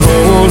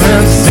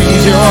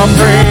your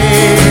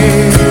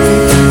praise.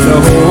 The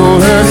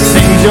whole earth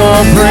sings your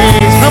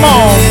praise. Come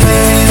on.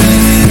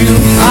 You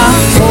are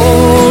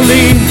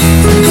holy.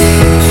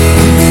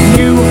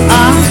 You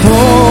are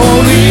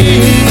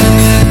holy.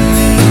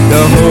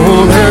 The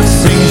whole earth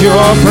sings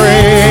your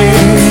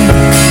praise.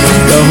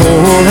 The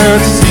whole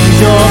earth sings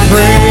your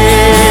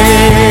praise.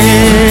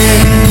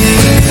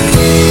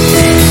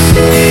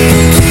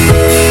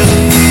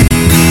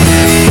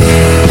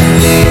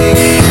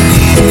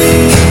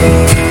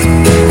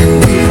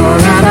 We pour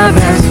out our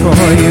best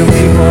for you.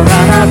 We pour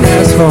out our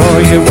best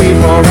for you. We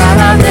pour out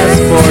our best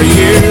for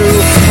you.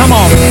 Come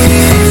on.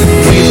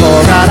 We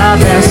pour out our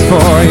best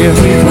for you.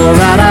 We pour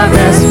out our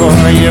best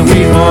for you.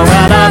 We pour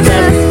out our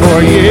best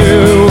for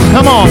you.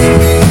 Come on.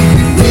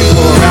 We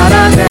pour out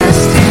our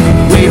best.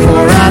 We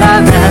pour out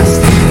our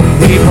best.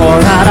 We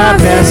pour out our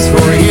best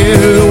for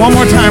you. One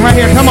more time right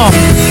here. Come on.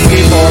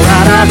 We pour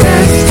out our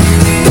best.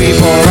 We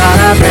pour out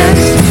our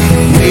best.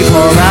 We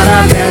pour out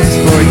our best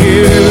for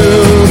you.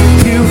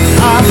 You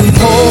are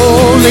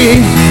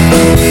holy.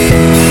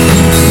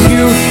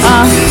 You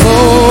are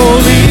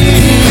holy.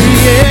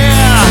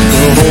 Yeah.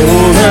 The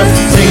whole earth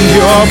sings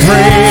your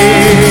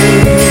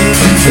praise.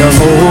 The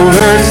whole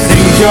earth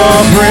sings your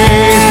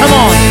praise. Come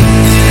on.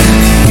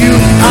 You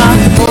are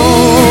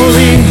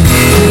holy.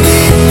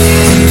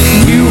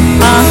 You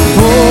are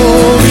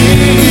holy.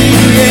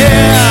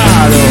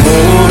 Yeah. The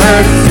whole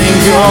earth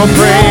sings your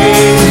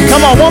praise.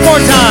 Come on, one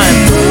more time.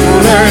 The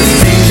whole earth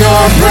sings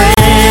your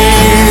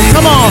praise.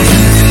 Come on.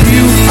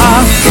 You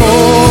are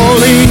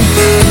holy.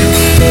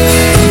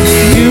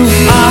 You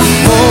are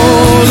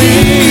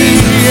holy.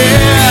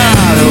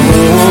 Yeah. The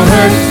whole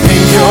earth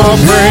sings your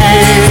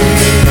praise.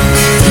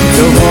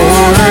 The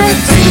whole earth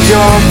sings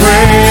your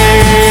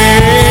praise.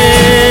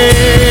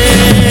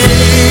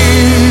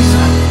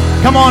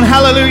 Come on,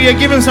 hallelujah.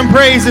 Give him some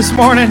praise this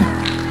morning.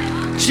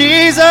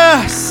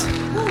 Jesus.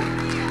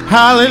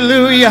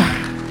 Hallelujah.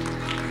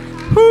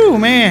 Whew,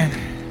 man.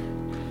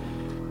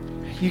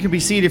 You can be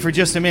seated for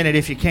just a minute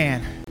if you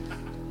can.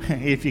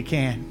 If you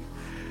can.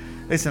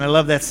 Listen, I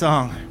love that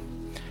song.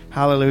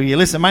 Hallelujah.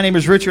 Listen, my name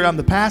is Richard. I'm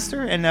the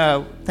pastor.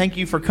 And thank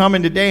you for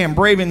coming today and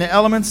braving the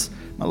elements.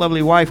 My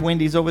lovely wife,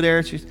 Wendy's over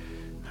there. She's,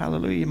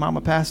 hallelujah,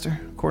 mama pastor,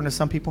 according to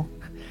some people.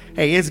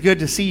 Hey, it's good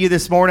to see you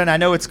this morning. I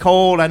know it's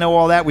cold. I know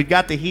all that. We've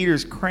got the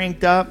heaters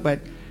cranked up, but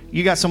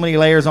you got so many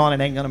layers on,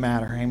 it ain't going to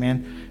matter.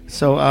 Amen.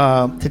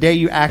 So today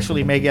you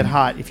actually may get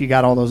hot if you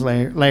got all those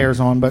layers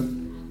on. But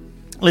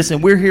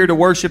listen, we're here to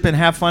worship and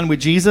have fun with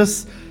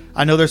Jesus.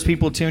 I know there's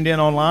people tuned in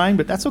online,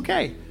 but that's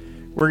okay.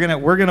 We're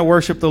gonna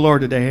worship the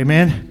Lord today.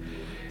 Amen.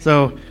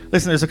 So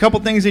listen, there's a couple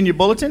things in your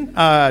bulletin.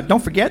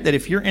 Don't forget that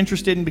if you're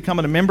interested in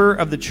becoming a member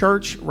of the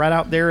church, right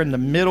out there in the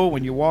middle,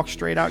 when you walk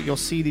straight out, you'll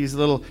see these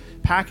little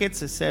packets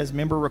that says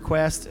member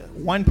request,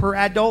 one per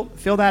adult.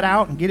 Fill that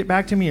out and get it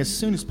back to me as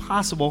soon as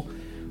possible,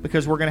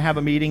 because we're going to have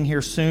a meeting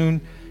here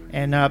soon,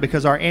 and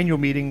because our annual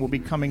meeting will be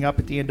coming up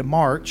at the end of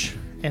March,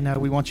 and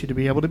we want you to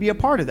be able to be a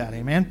part of that.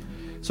 Amen.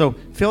 So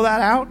fill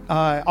that out.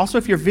 Also,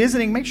 if you're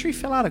visiting, make sure you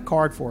fill out a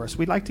card for us.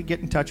 We'd like to get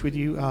in touch with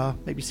you,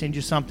 maybe send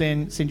you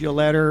something, send you a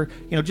letter.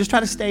 Just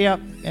try to stay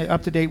up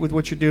to date with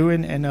what you're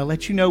doing, and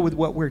let you know with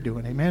what we're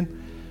doing.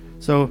 Amen.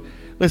 So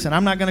listen,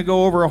 I'm not going to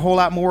go over a whole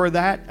lot more of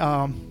that.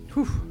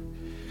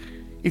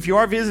 If you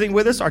are visiting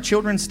with us, our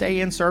children stay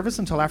in service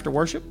until after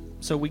worship.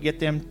 So we get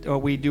them,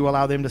 we do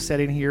allow them to sit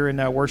in here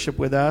and worship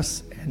with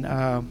us and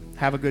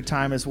have a good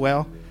time as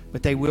well.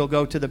 But they will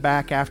go to the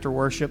back after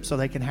worship so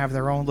they can have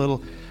their own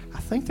little, I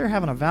think they're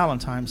having a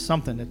Valentine's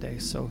something today.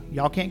 So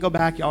y'all can't go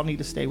back. Y'all need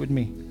to stay with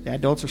me. The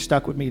adults are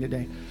stuck with me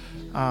today.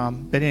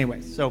 But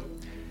anyway, so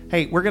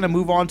hey, we're going to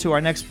move on to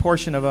our next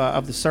portion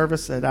of the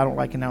service. I don't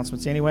like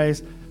announcements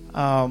anyways.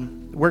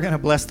 We're going to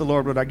bless the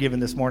Lord with our giving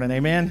this morning.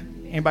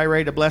 Amen. Anybody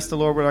ready to bless the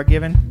Lord with our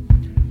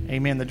giving?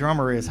 Amen. The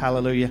drummer is.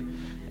 Hallelujah.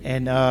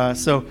 And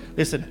so,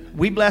 listen,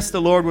 we bless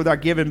the Lord with our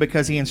giving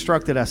because he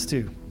instructed us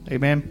to.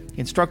 Amen.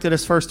 He instructed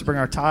us first to bring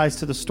our tithes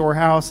to the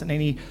storehouse, and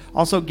then he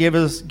also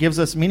gives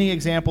us many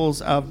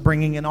examples of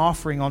bringing an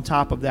offering on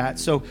top of that.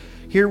 So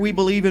here we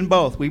believe in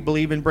both. We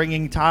believe in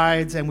bringing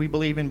tithes, and we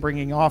believe in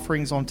bringing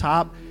offerings on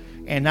top,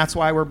 and that's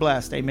why we're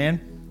blessed.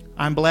 Amen.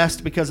 I'm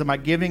blessed because of my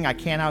giving. I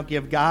can't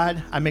outgive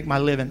God. I make my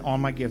living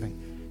on my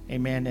giving.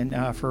 Amen.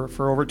 And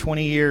for over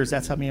 20 years,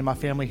 that's how me and my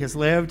family has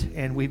lived,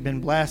 and we've been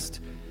blessed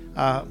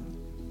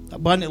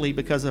abundantly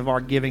because of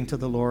our giving to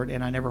the Lord,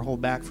 and I never hold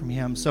back from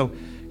him. So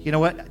you know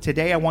what?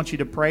 Today I want you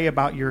to pray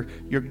about your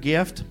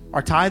gift.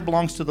 Our tithe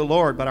belongs to the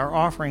Lord, but our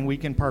offering we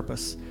can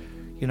purpose.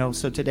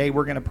 So today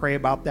we're going to pray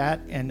about that,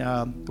 and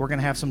we're going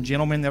to have some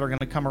gentlemen that are going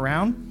to come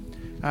around.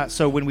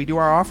 So when we do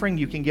our offering,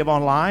 you can give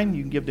online.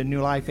 You can give to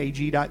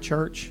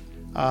newlifeag.church,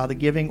 the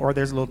giving, or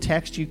there's a little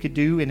text you could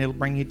do, and it'll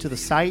bring you to the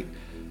site.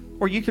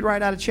 Or you could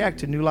write out a check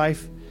to New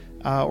Life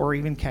or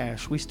even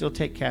cash. We still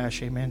take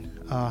cash. Amen.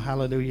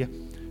 Hallelujah.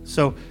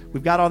 So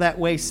we've got all that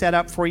way set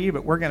up for you,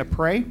 but we're going to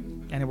pray.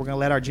 And we're going to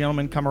let our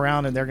gentlemen come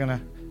around, and they're going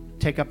to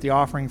take up the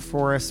offering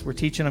for us. We're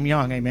teaching them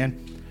young,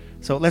 amen.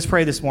 So let's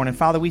pray this morning.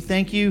 Father, we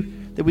thank you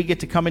that we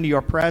get to come into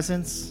your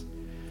presence.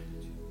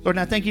 Lord, and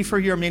I thank you for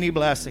your many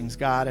blessings,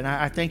 God, and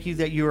I thank you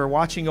that you are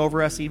watching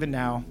over us even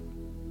now.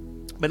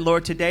 But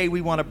Lord, today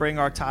we want to bring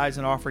our tithes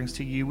and offerings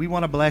to you. We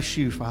want to bless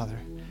you, Father.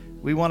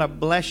 We want to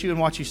bless you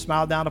and watch you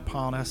smile down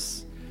upon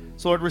us.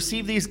 So Lord,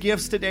 receive these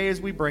gifts today as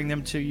we bring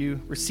them to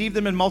you. Receive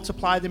them and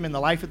multiply them in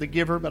the life of the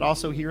giver, but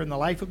also here in the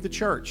life of the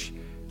church,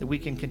 that we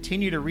can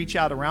continue to reach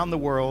out around the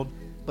world,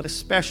 but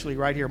especially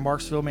right here in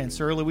Marksville,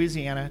 Mansura,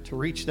 Louisiana, to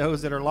reach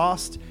those that are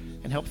lost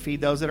and help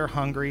feed those that are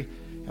hungry.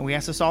 And we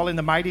ask this all in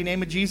the mighty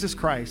name of Jesus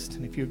Christ.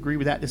 And if you agree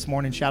with that this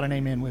morning, shout an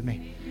amen with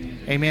me.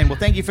 Amen. Well,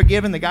 thank you for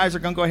giving. The guys are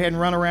going to go ahead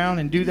and run around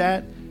and do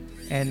that.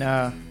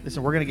 And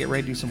listen, we're going to get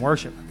ready to do some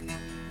worship.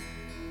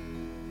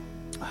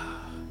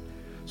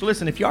 So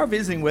listen, if you are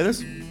visiting with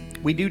us,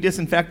 we do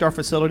disinfect our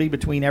facility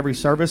between every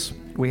service.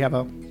 We have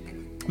a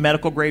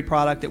medical grade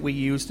product that we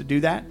use to do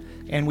that.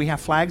 And we have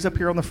flags up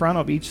here on the front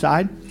of each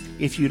side.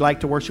 If you'd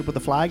like to worship with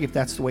a flag, if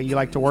that's the way you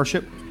like to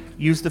worship,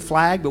 use the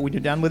flag, but when you're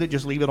done with it,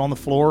 just leave it on the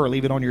floor or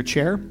leave it on your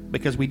chair,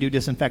 because we do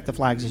disinfect the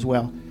flags as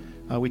well.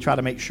 We try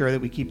to make sure that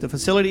we keep the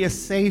facility as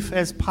safe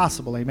as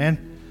possible, amen.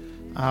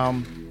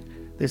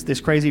 This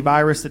crazy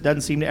virus that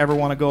doesn't seem to ever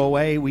want to go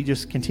away, we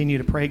just continue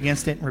to pray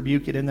against it and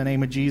rebuke it in the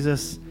name of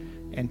Jesus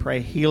and pray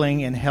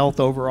healing and health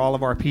over all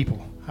of our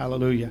people.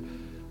 Hallelujah.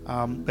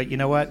 But you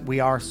know what?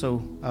 We are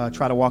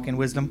try to walk in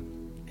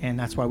wisdom, and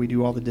that's why we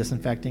do all the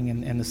disinfecting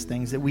and the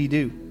things that we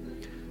do.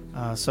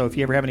 So if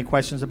you ever have any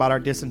questions about our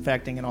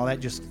disinfecting and all that,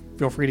 just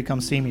feel free to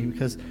come see me,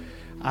 because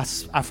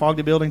I fog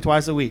the building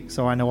twice a week,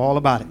 so I know all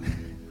about it.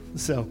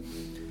 So,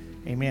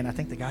 amen. I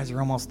think the guys are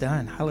almost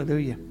done.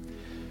 Hallelujah.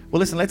 Well,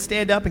 listen, let's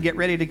stand up and get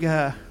ready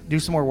to do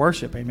some more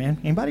worship. Amen.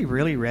 Anybody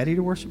really ready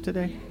to worship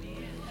today?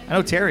 I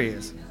know Terry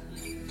is.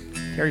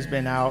 Terry's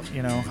been out,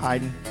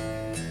 hiding.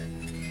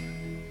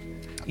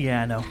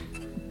 Yeah,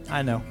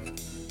 I know.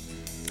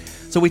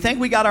 So we think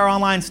we got our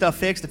online stuff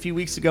fixed. A few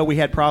weeks ago we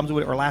had problems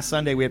with it, or last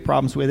Sunday we had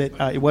problems with it.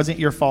 It wasn't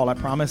your fault, I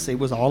promise. It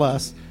was all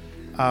us,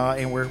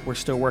 and we're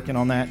still working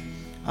on that.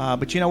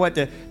 But you know what?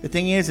 The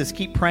thing is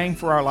keep praying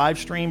for our live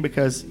stream,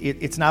 because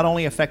it's not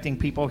only affecting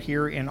people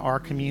here in our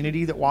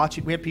community that watch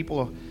it. We have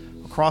people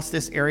across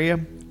this area.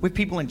 We have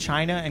people in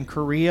China and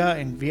Korea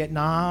and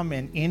Vietnam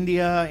and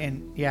India,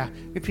 and we have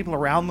people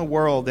around the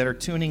world that are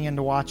tuning in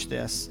to watch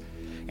this.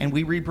 And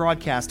we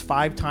rebroadcast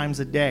 5 times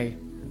a day.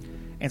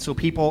 And so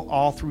people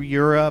all through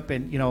Europe,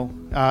 and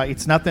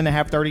it's nothing to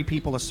have 30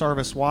 people a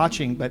service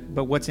watching, but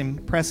what's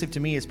impressive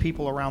to me is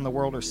people around the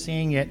world are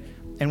seeing it,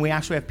 and we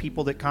actually have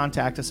people that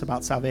contact us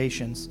about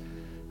salvations.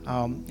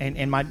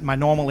 And my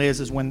normal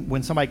is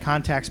when somebody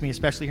contacts me,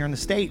 especially here in the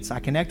States, I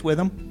connect with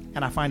them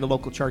and I find a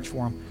local church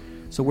for them.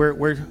 So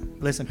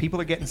listen, people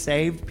are getting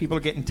saved, people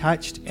are getting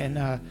touched,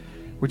 and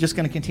we're just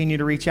going to continue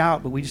to reach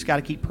out, but we just got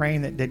to keep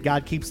praying that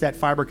God keeps that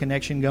fiber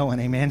connection going.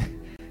 Amen.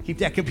 Keep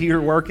that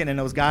computer working and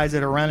those guys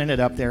that are running it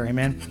up there.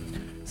 Amen.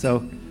 So,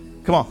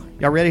 come on.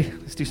 Y'all ready?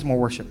 Let's do some more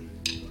worship.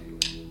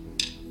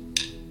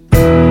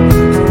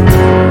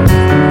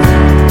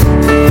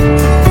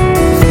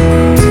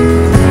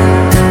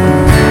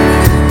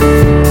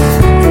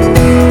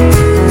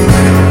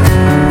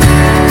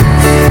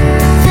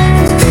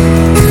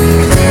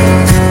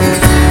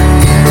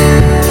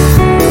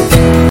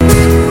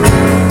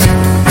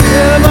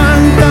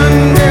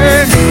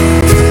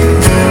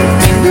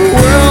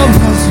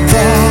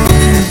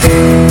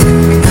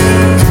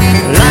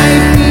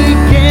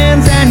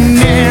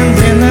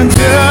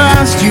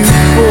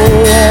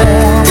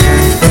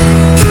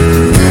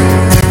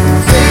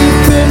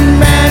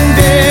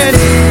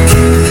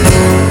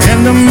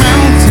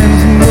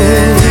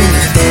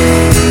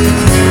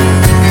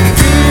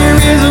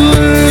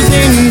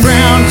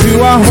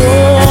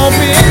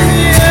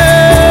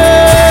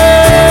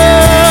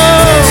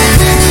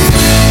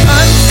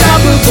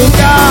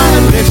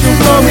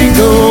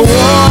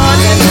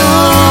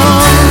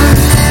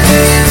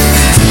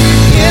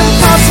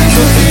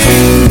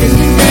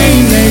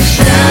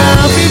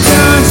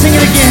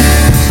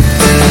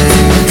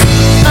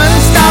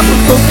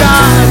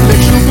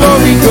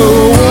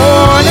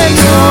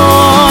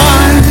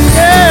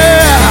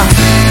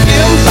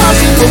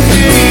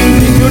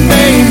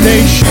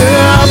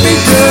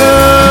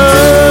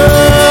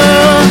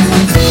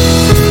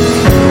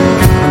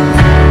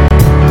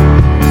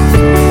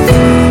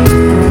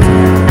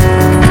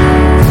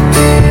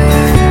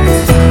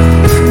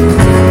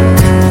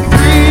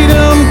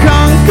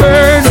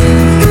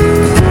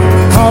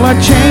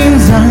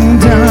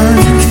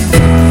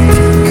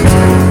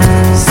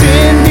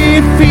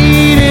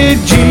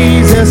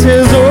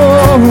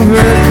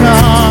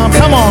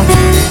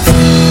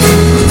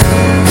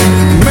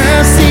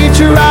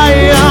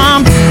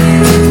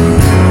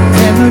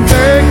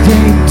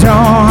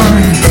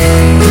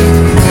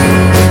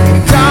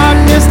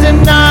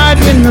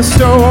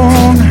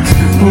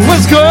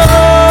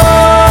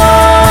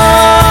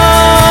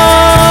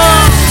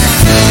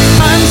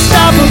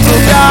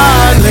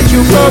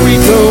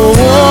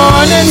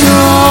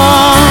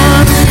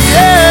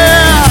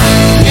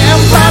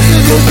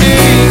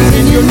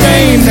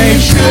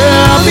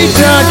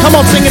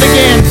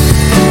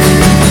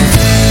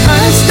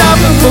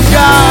 Unstoppable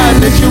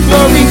God, let your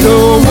glory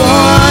go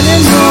on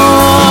and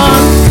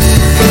on.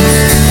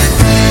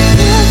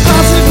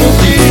 Impossible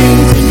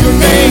things in your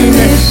name,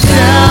 they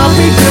shall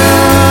be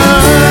done.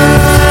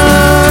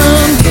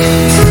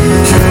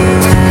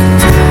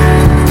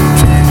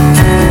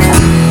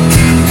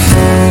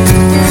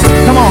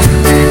 Come on.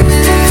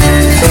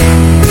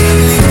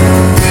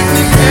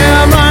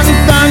 Heaven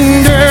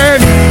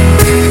thundered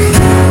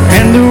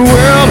and the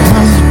world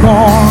was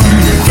born.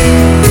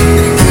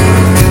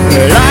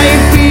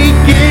 Life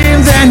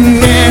begins and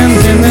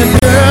ends in the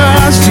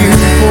dust you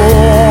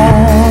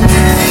form.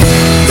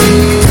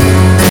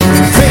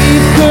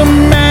 Faith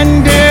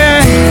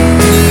commanded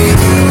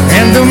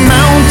and the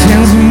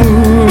mountains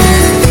move.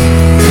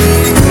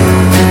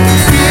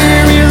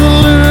 Fear is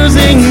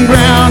losing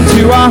ground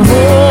to our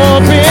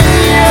hope in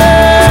you.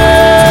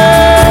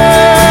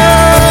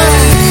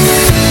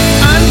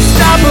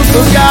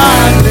 Unstoppable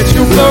God, let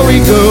your glory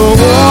go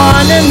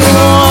on and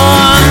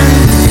on.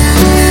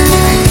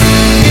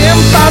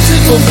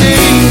 Impossible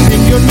things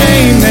in your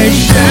name, they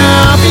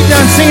shall be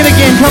done. Sing it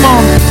again, come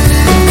on.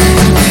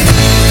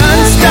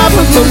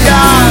 Unstoppable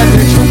God,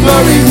 let your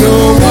glory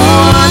go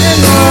on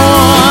and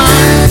on.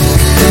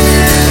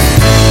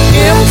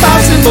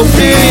 Impossible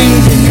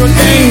things in your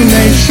name,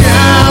 they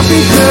shall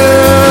be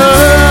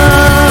done.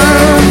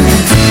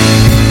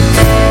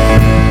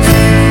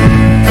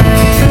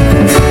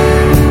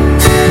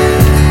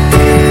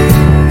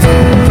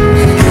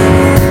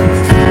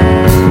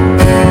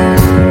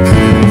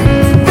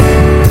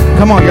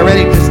 Come on, you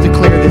ready? Just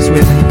declare this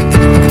with me.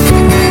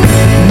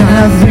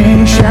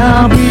 Nothing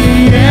shall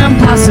be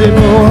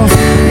impossible.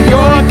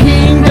 Your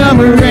kingdom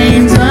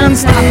reigns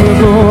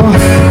unstoppable.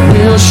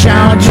 We'll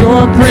shout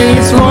your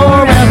praise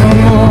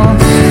forevermore.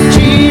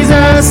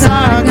 Jesus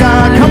our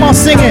God. Come on,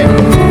 sing it.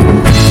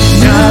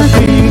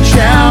 Nothing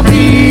shall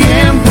be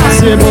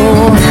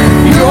impossible.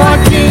 Your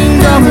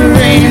kingdom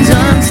reigns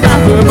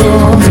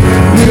unstoppable.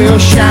 We'll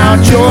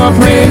shout your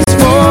praise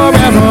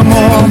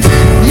forevermore.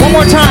 One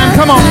more time,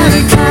 come on.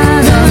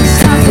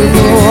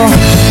 Unstoppable.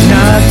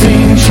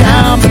 Nothing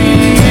shall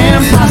be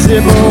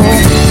impossible.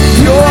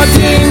 Your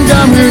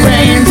kingdom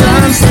reigns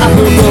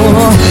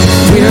unstoppable.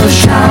 We'll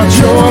shout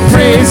your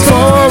praise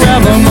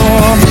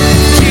forevermore.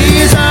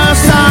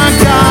 Jesus our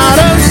God,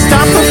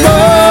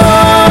 unstoppable.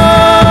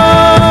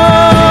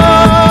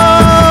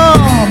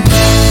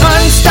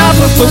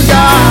 Unstoppable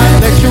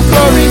God, let your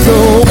glory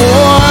go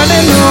on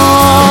and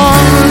on.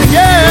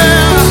 Yeah.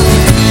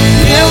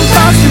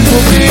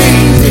 Impossible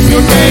things in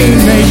your name,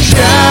 they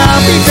shall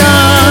be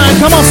done.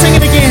 Come on, sing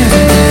it again.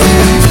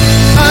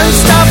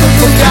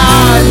 Unstoppable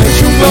God, let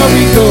your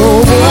glory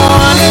go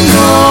on and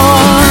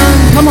on.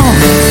 Come on.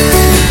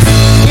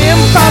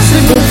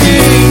 Impossible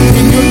things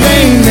in your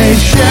name, they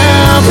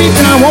shall be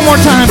done. One more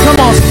time, come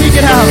on, speak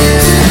it out.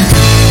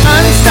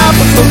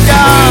 Unstoppable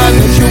God,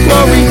 let your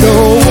glory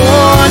go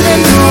on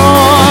and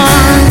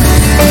on.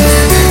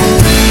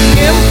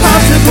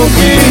 Impossible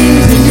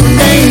things in your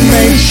name,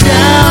 they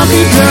shall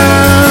be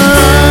done.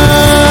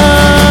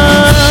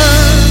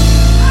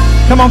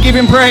 Come on, give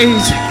him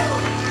praise.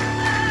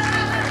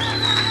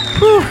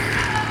 Whew.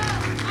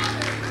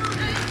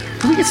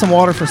 Can we get some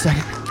water for a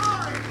second?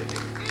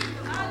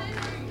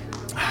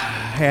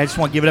 Hey, I just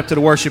want to give it up to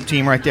the worship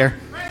team right there.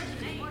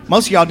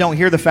 Most of y'all don't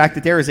hear the fact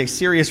that there is a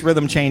serious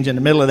rhythm change in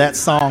the middle of that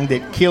song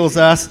that kills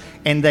us,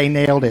 and they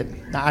nailed it.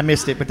 I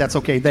missed it, but that's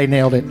okay. They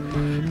nailed it.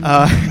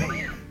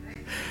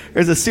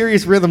 There's a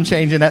serious rhythm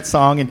change in that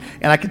song, and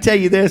I can tell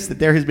you this, that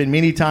there has been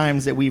many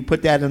times that we've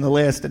put that in the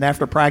list, and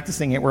after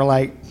practicing it, we're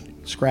like,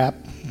 scrap.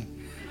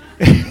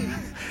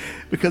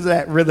 Because of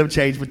that rhythm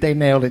change, but they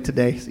nailed it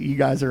today. So you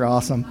guys are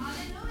awesome.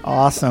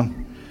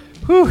 Awesome.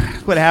 Whew.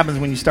 That's what happens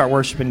when you start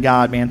worshiping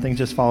God, man. Things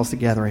just falls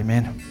together,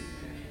 amen.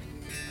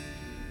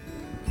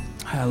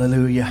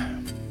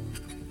 Hallelujah.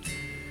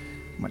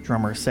 My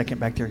drummer a second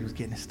back there, he was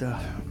getting his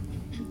stuff.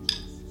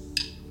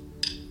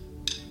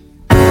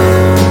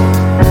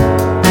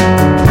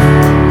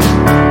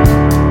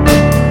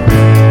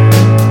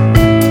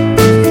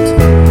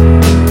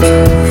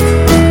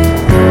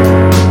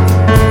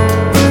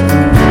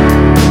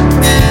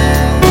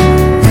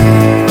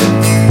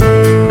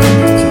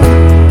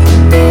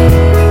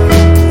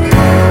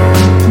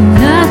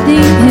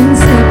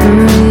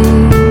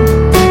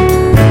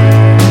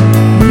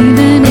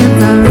 Even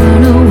if I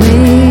run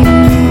away,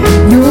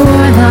 your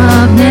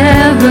love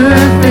never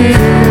fades.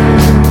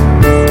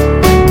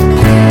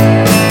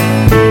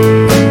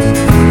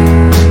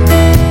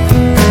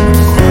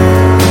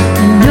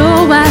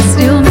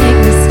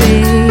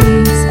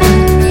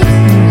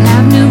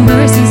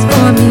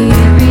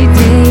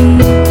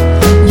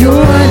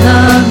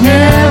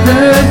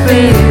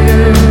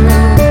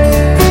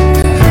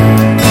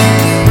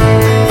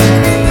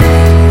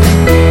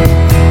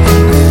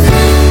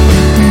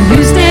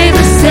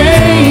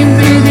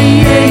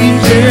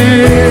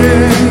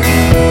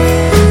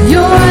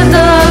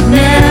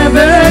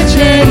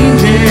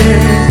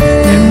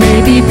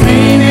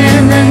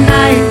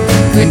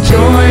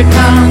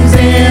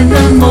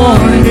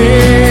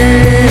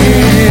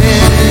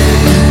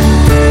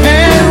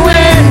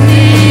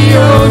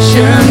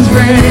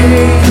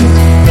 raised.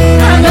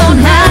 I don't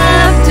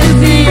have to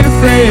be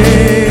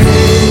afraid,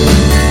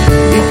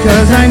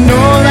 because I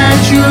know that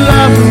you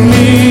love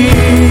me.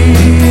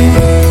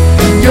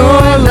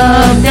 Your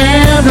love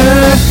never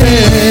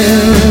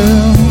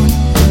fails.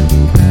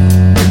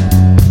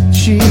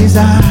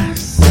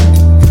 Jesus,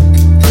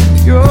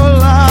 your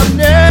love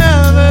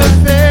never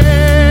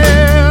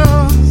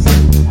fails.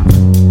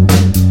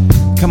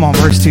 Come on,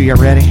 verse 2, you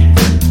ready?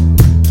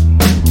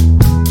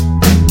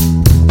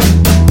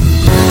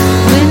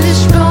 Wind is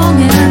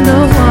strong and the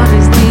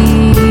water's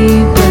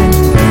deep, but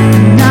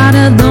I'm not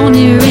alone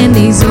here in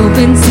these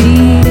open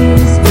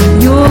seas.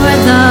 Your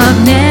love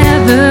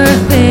never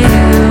fails.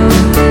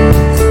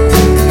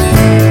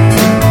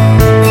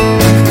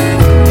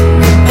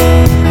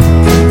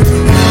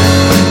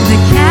 The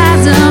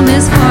chasm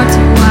is far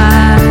too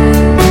wide.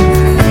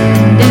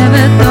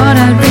 Never thought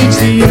I'd reach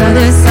the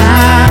other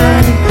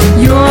side.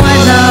 Your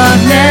love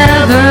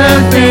never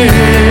fails.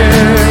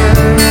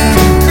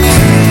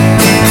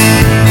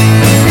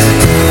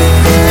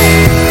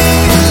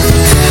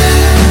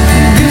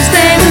 You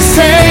stay the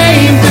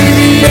same through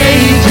the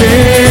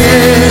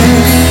ages.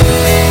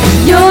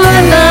 Your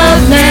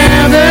love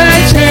never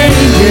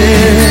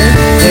changes.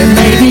 There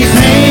may be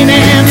pain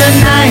in the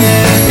night,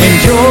 and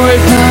joy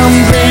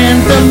comes in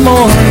the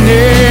morning.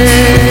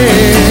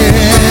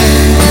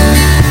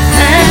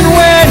 And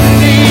when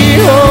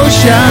the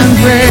ocean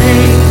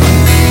breaks,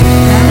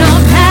 I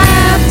don't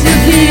have to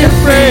be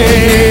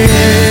afraid,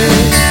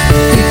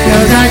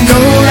 because I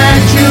know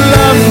that you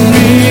love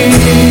me.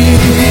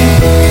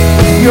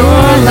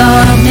 Your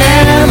love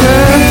never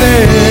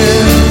fails.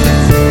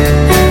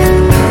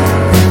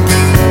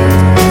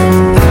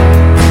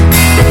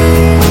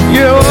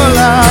 Your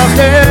love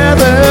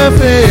never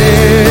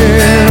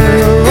fails.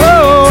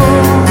 Oh.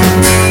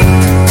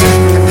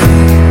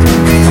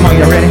 Come on,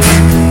 you ready?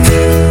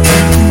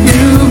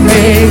 You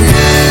make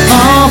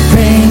all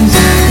things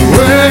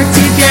work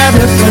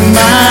together for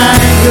my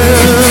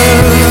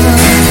good.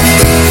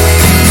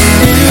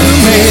 You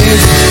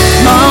make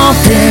all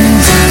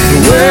things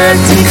work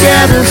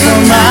together for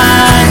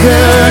my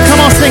good. Come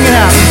on, sing it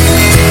out.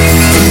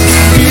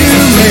 You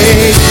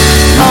make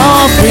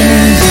all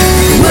things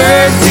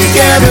work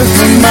together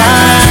for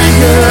my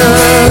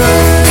good.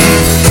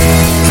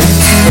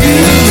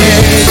 You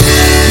make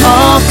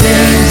all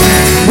things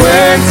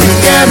work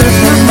together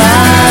for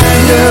my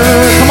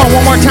good. Come on,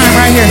 one more time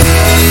right here.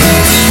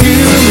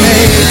 You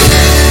make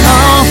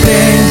all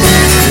things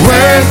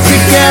work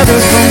together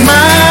for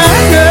my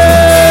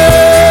good.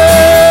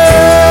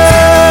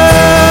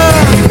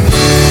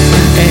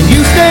 And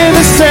you stay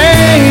the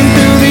same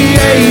through the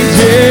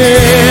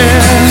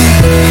ages.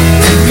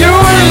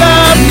 Your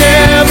love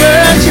never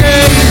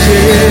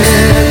changes.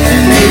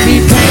 There may be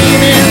pain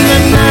in the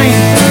night,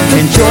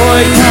 and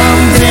joy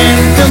comes in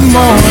the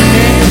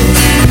morning.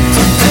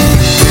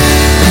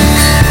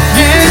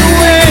 And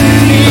when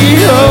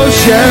the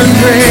ocean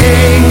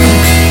breaks,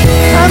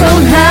 I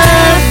don't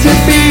have to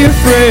be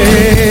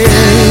afraid,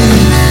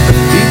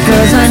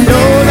 because I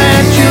know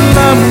that you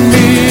love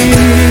me.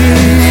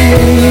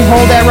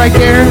 Hold that right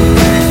there.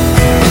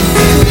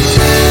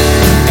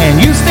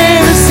 And you stay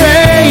the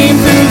same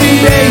through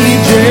the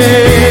ages.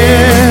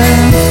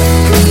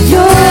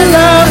 Your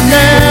love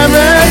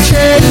never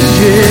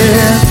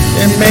changes.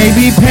 There may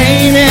be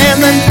pain in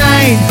the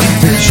night,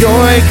 but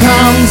joy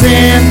comes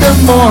in the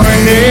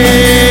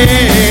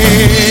morning.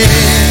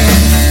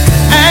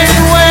 And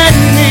when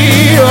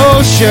the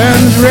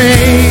oceans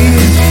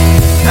rage,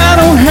 I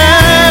don't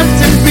have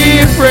to be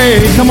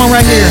afraid. Come on,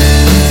 right here.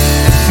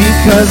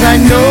 Because I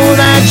know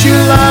that you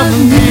love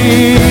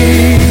me.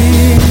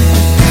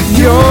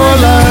 Your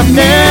love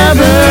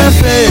never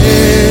fails.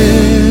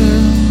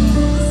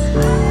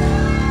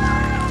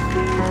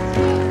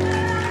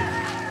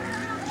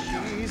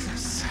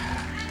 Jesus.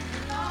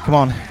 Come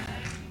on.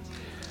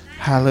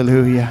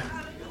 Hallelujah.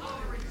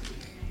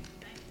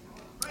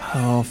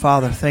 Oh,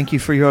 Father, thank you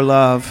for your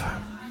love.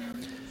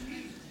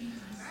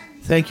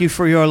 Thank you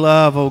for your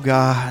love, oh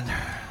God.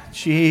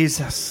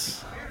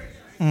 Jesus.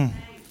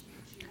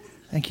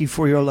 Thank you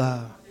for your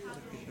love.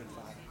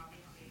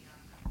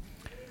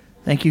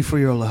 Thank you for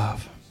your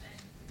love.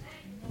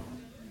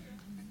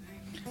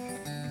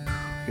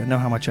 You know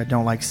how much I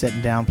don't like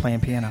sitting down playing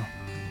piano.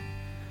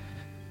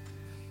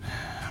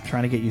 I'm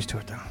trying to get used to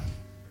it, though.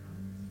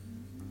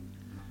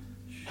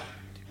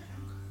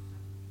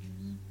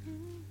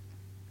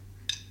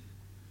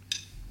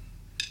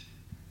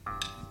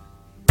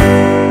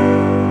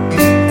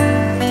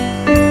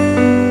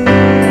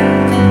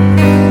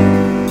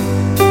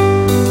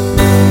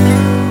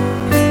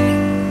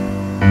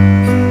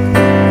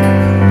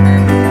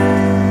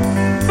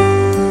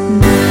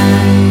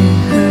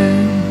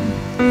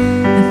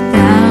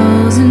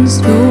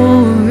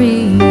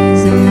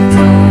 Stories of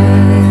what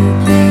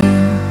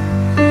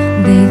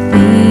they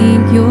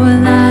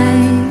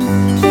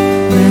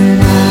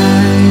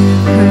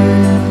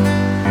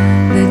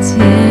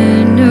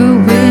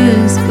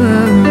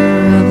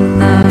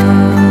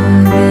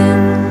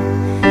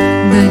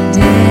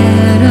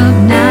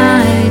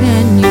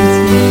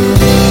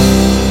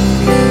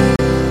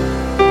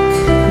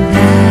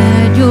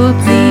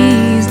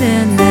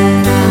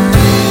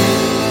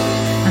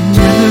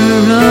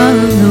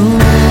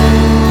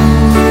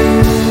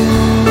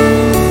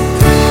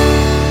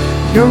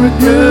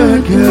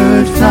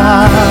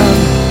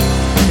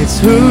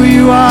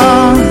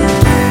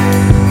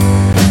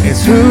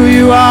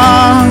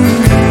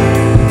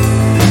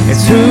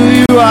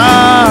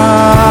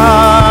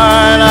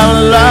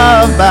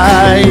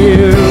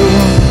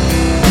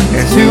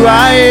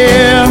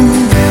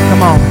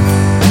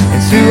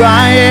who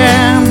I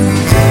am.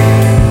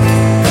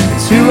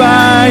 It's who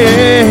I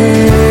am.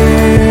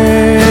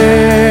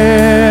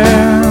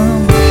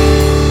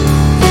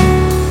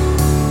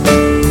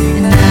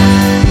 And I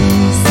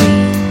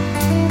see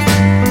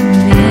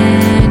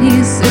many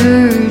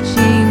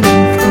searching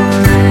for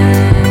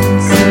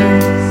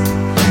answers,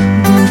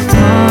 both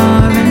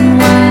far and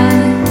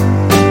wide.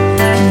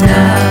 And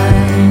I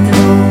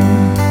know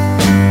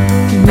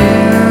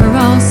we're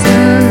all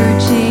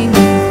searching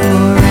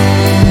for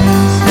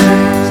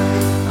answers.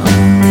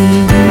 Only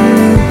you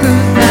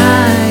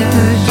provide,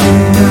 'cause you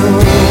know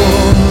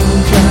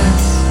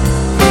just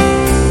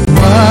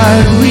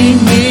What we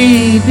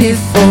need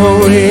before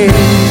we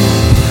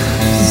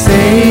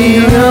say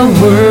a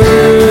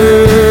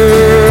word.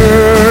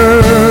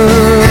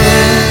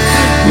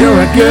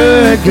 You're a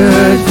good,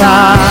 good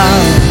Father.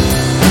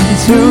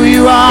 It's who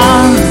you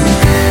are.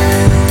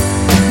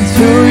 It's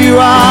who you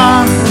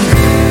are.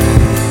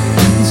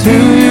 It's who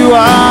you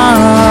are.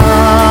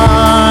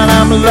 And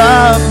I'm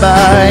loved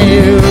by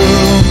you.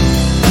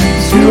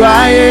 It's who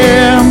I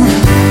am.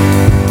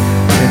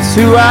 It's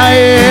who I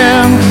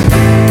am.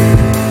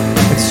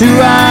 It's who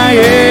I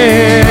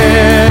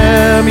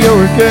am.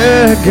 You're a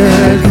good,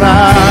 good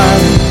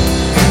Father.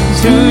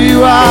 It's who you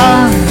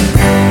are.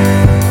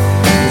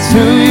 It's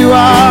who you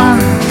are.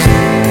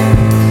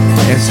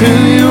 It's who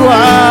you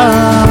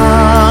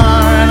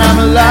are. And I'm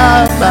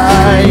loved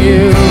by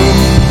you.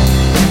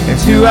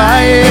 It's who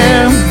I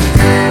am.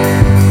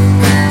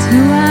 it's who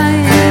I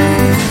am.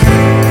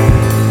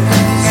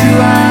 It's who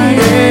I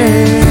am.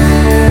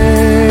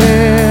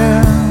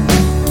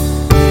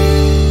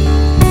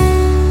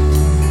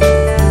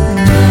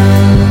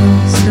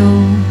 So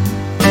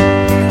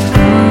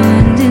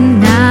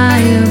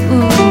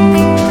undeniable,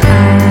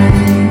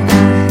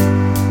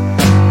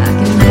 I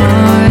can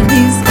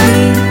hardly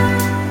speak.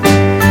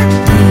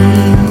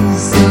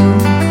 He's so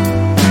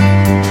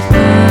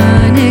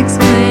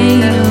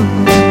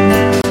unexplainable.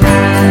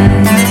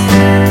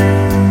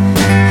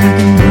 I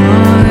can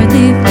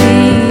hardly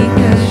think,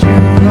 'cause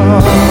you're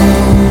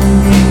calling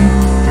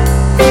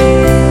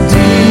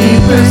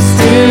Deeper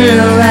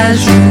still as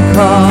you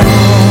call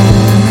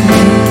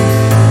me.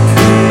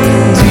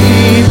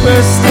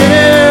 Deeper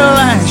still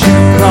as you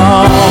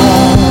call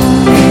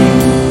me.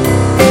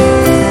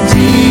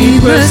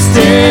 Deeper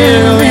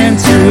still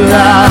into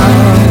love,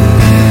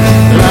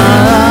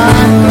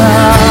 love,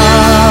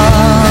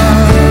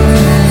 love.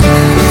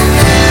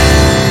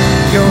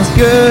 You're a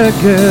good,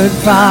 good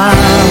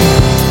Father.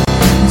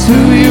 It's who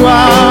you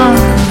are.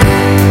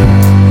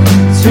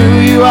 It's who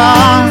you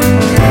are.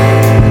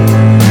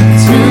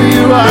 It's who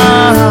you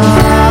are.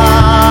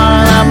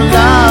 I'm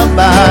loved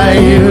by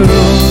you.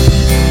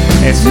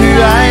 It's who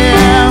I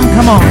am.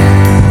 Come on.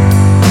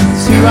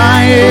 It's who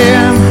I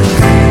am.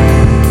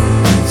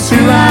 It's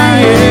who I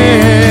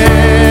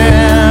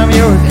am.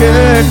 You're a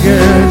good,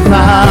 good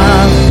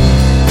Father.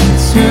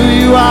 It's who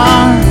you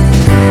are.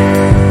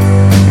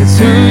 It's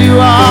who you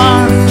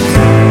are.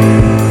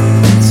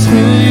 It's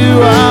who you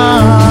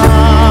are.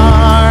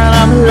 And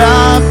I'm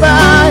loved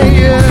by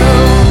you.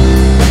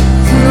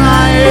 It's who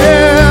I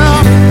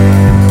am.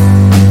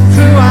 It's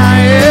who I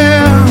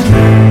am.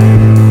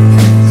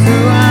 It's who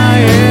I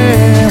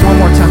am. One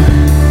more time.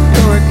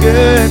 You're a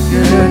good,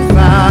 good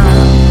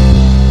Father.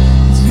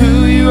 It's who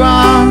you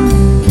are.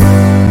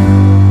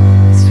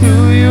 It's who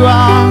you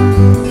are.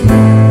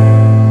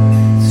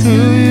 It's who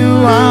you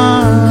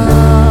are.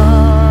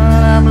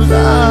 And I'm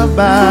loved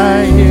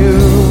by you.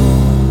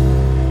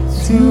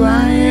 It's who I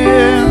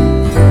am.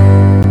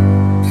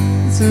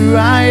 It's who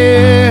I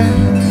am.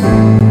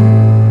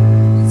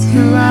 It's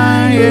who I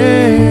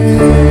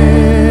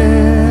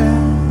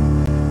am.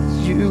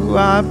 You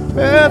are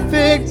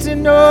perfect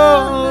in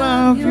all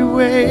of your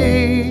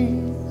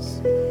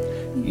ways.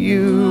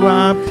 You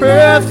are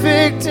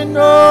perfect in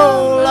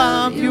all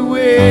of your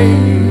ways.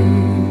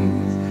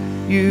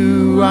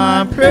 You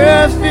are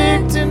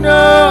perfect in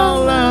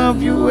all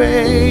of your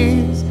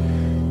ways.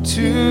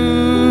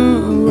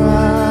 You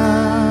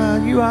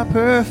are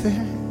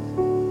perfect.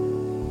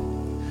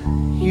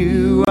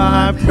 You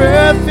are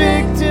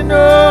perfect in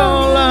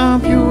all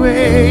of your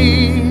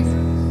ways.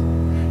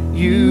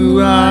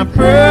 You are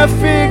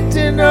perfect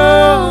in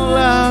all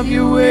of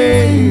your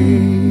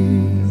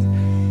ways.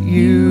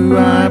 You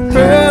are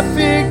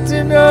perfect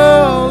in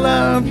all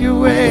of your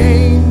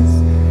ways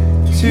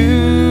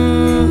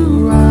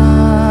to us.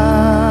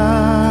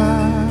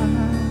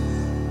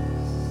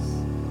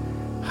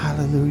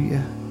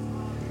 Hallelujah.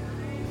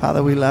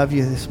 Father, we love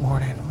you this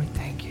morning. We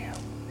thank you.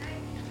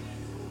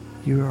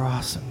 You are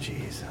awesome,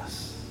 Jesus.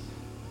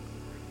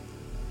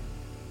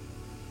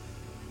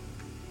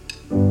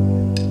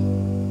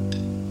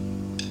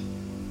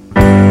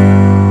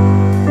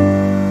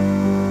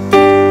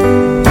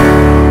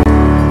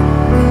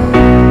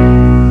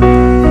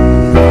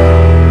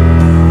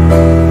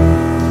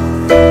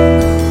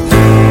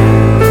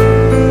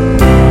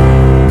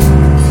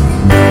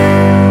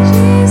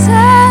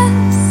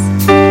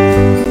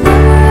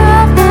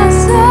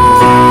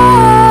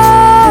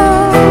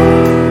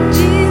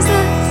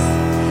 Jesus,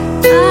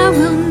 I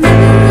will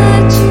never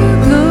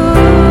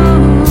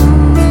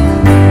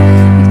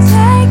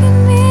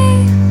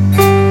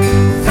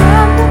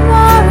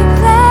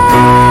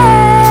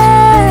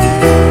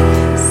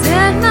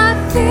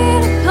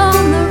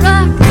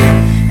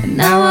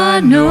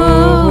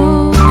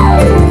know. I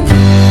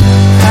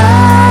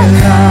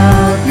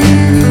love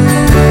you.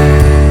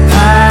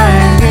 I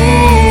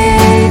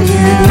need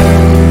you.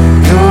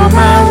 Though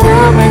my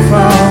world may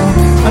fall,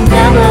 I'll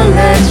never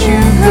let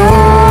you go.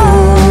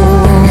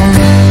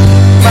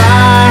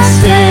 My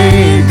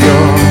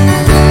Savior,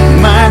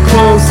 my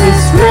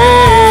closest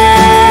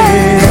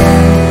friend,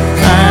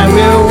 I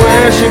will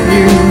worship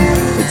you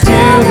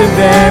till the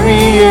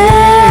very end.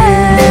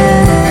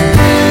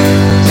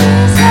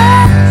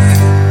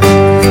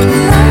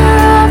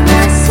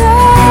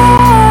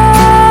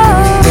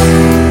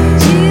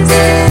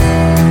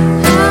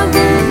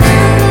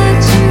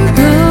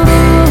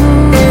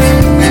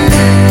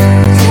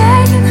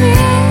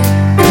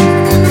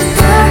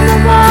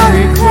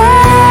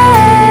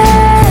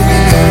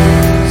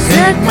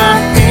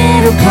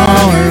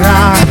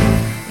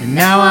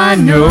 Now I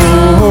know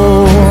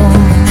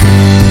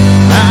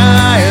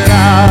I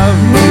love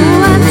you.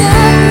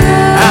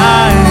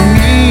 I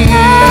need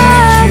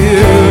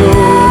you.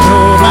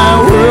 Though my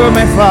world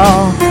may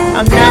fall,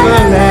 I'll never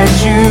let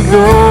you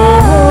go.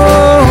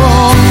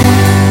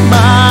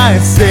 My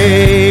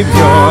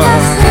Savior,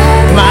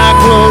 my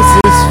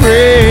closest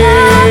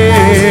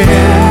friend,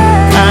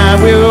 I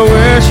will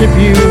worship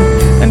you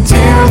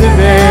until the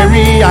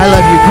very. I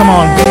love you. Come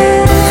on.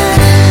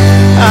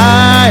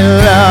 I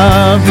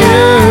love you.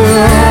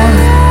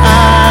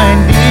 I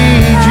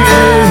need you.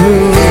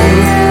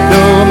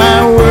 Though my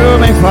world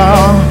may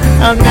fall,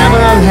 I'll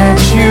never let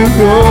you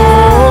go.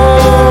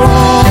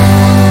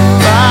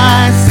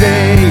 My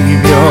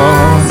Savior,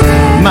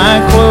 my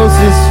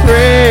closest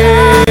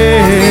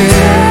friend,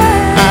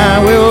 I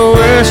will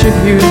worship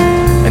you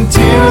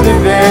until the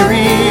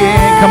very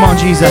end. Come on,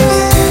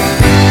 Jesus.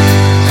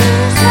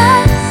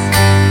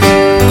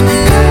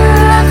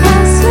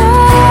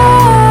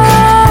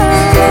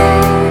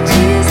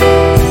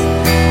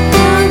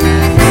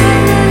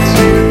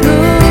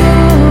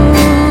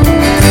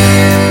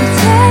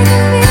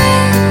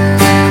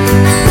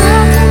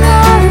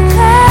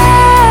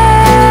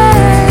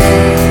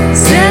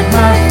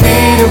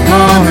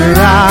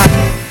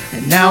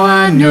 Now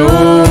I know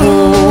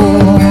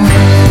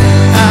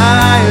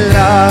I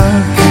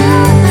love you.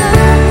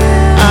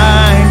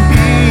 I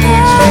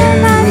need you.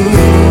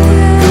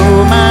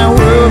 Though my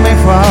world may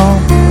fall,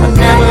 I'll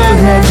never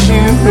let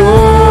you go.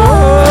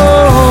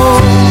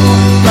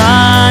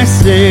 My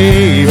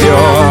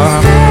Savior,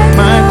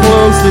 my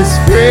closest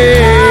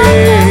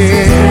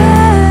friend,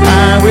 I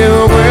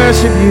will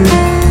worship you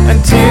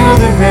until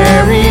the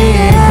very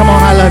end. Come on,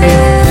 I love you.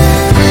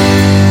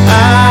 I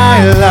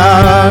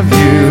love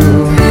you.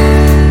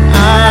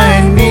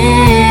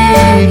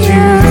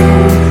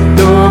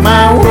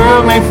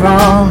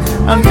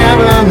 I'll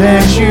never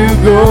let you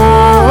go.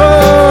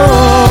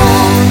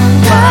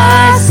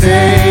 My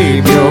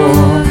Savior,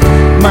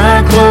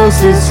 my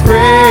closest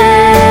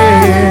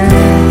friend,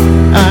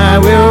 I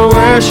will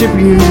worship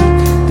you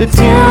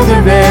till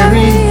the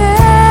very end.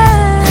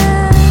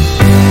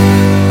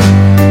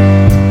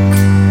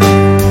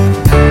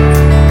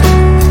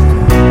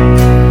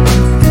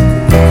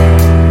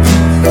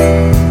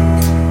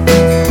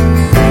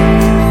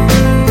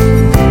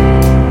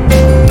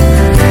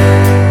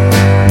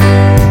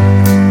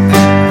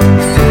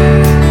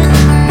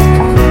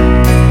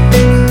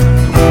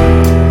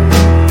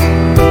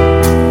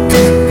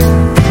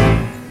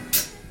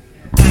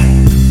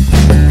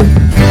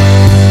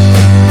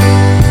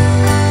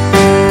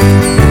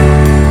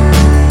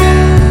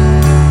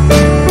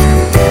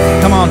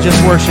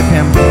 Just worship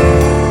him.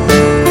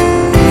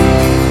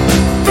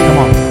 Come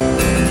on.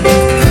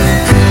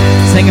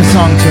 Sing a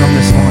song to him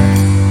this morning.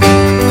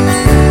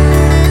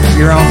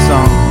 Your own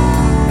song.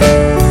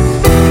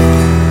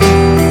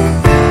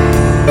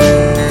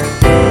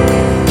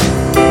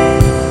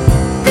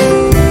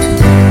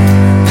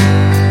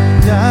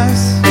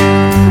 Jesus,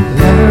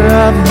 lover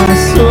of my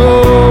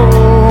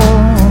soul.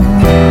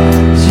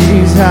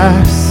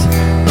 Jesus,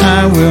 I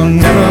will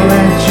never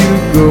let you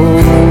go.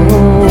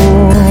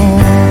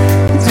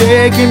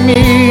 Taking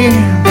me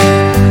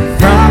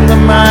from the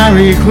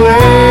miry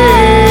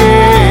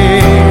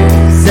clay,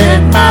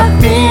 set my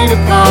feet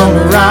upon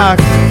the rock.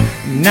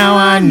 Now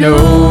I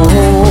know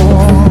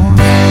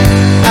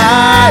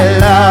I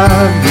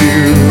love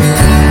you.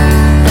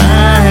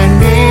 I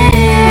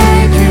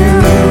need you.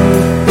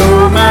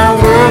 Though my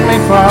world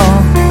may fall,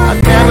 I'll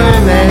never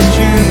let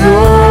you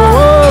go.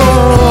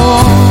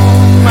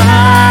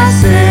 My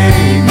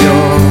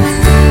Savior,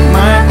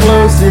 my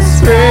closest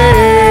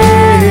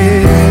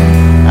friend,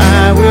 I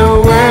will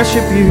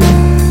worship you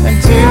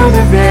until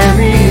the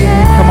very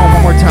end. Come on,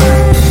 one more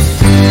time.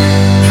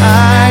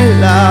 I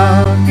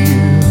love you.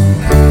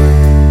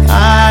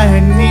 I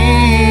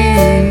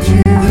need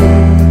you.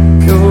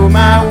 Though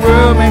my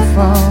world may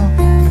fall,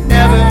 I'll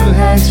never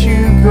let you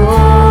go.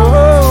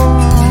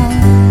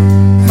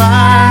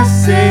 My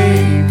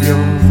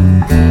Savior,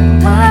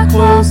 my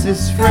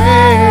closest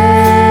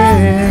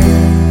friend,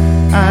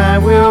 I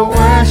will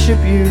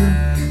worship you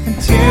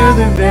until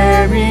the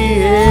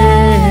very end.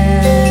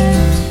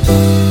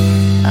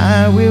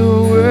 I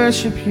will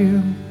worship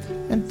you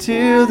until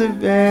till the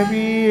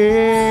very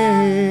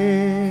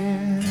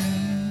end.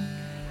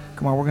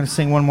 Come on, we're going to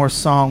sing one more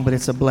song, but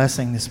it's a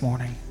blessing this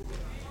morning.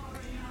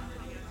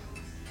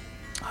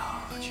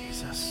 Oh,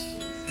 Jesus.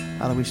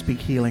 Father, we speak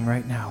healing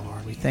right now,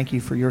 Lord. We thank you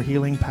for your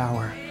healing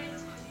power.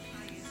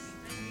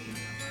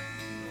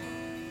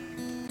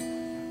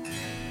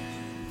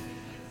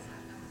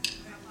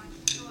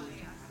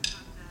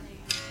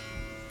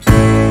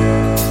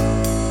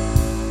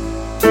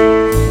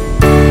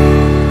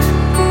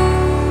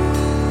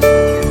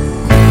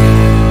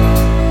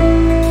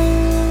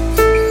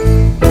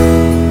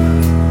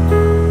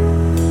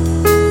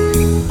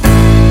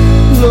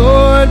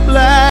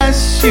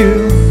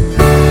 You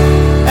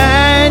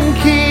and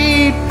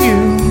keep you,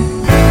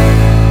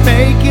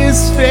 make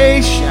his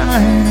face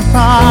shine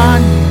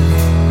upon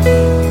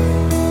you.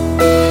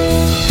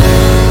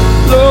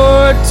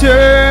 Lord,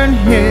 turn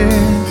his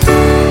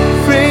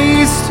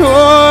face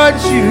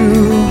towards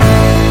you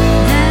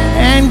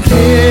and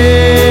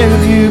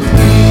give you peace.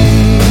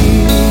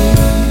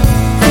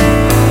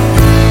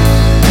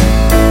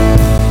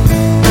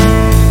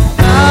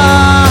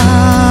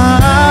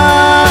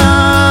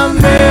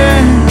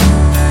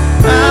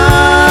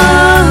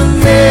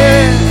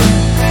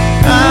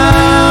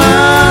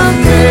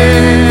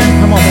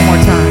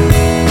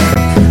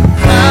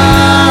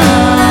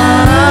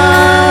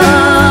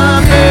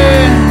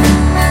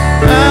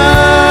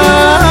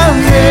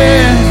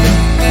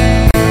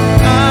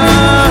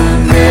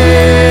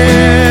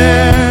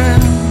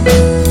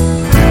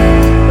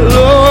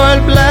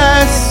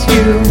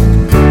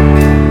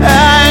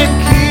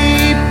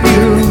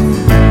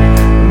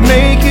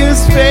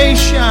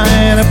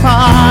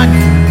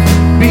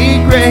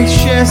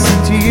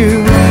 To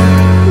you,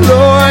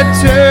 Lord,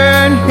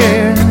 turn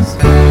his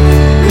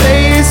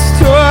face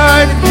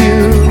toward you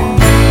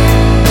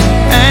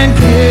and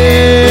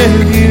give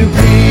you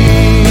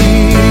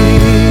peace.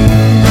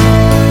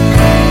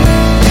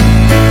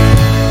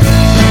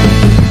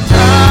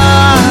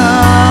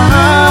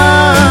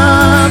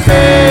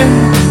 Amen.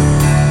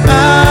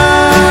 Amen.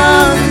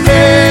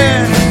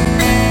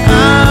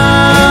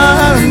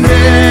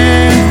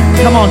 Amen.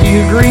 Come on, do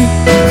you agree?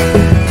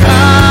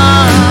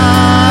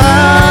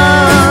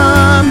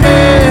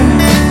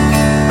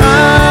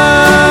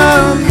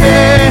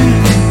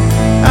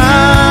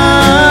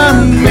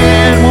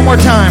 One more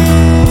time.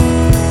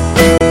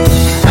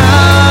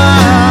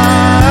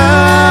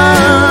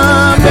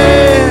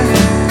 Amen.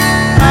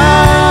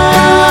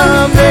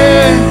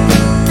 Amen.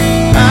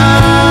 Amen.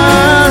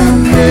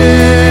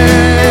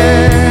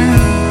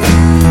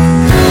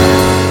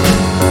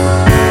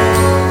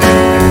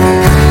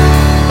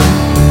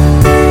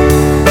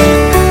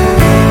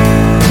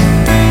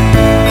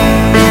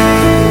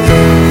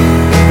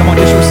 Come on,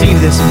 just receive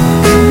this.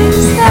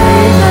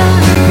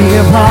 Be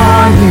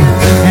upon you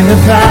and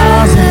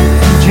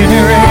 1,000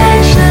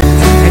 generations,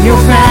 and your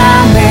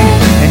family,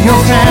 and your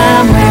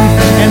family,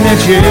 and their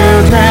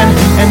children,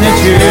 and their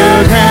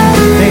children.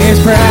 May his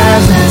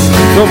presence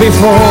go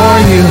before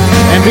you,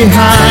 and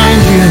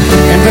behind you,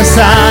 and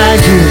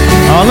beside you,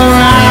 all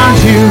around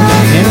you,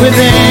 and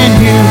within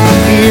you.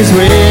 He is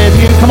with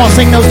you. Come on,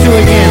 sing those two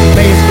again.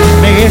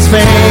 May his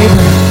favor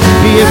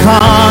be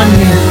upon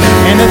you,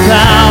 and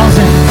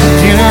 1,000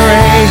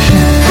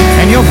 generations,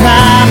 and your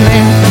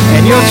family,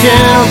 and your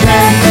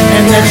children,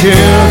 and their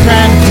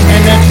children,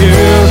 and their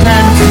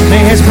children. May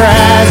his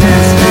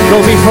presence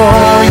go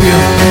before you,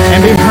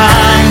 and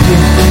behind you,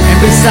 and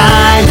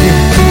beside you,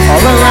 all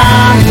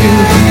around you,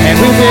 and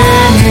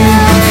within you.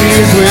 He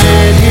is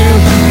with you,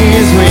 he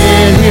is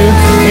with you,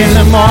 in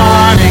the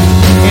morning,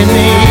 in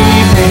the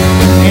evening,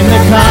 in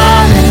the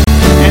coming,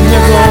 in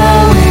the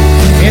going,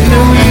 in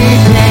the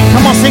weekend.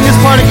 Come on, sing this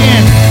part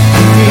again.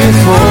 He is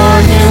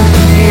for you,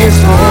 he is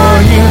for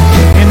you,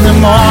 in the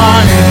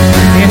morning,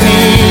 in the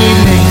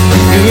evening.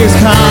 He is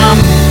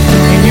coming,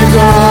 and you're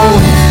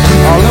going,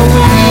 all the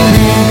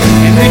weeping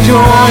and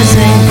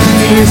rejoicing.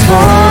 He is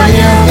for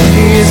you,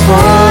 he is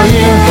for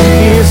you,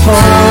 he is for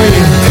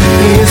you,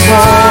 he is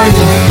for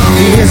you,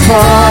 he is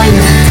for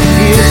you,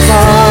 he is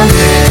for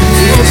you,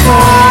 he is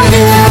for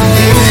you,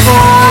 he is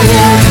for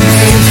you,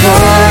 he is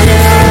for you.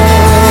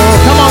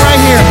 Come on,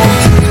 right here.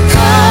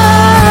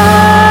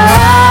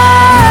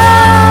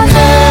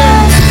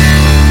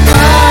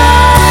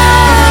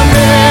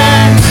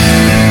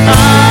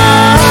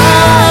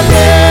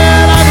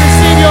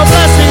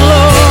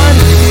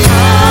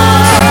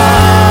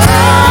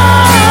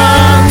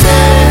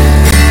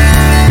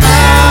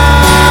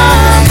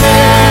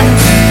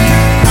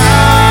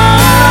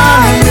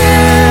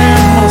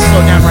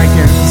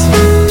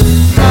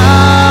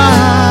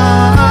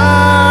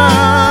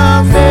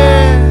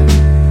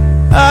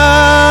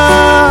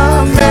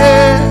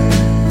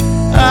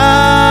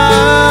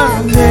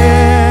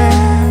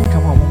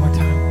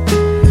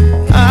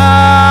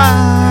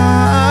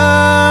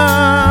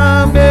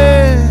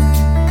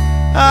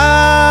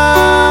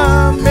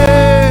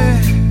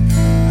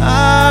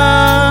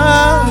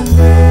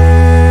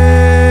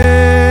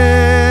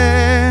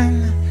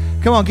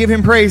 Give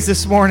him praise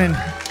this morning.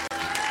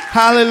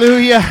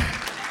 Hallelujah.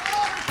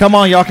 Come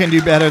on, y'all can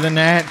do better than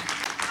that.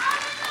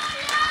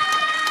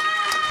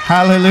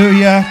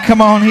 Hallelujah.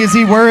 Come on, is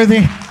he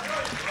worthy?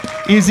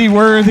 Is he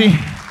worthy?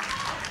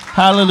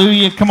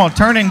 Hallelujah. Come on,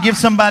 turn and give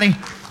somebody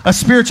a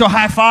spiritual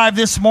high five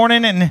this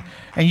morning, and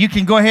you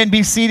can go ahead and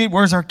be seated.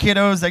 Where's our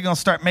kiddos? They're going to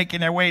start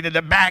making their way to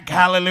the back.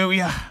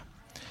 Hallelujah.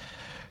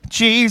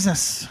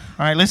 Jesus.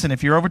 All right, listen,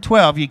 if you're over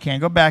 12, you can't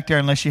go back there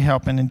unless you're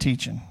helping and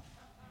teaching.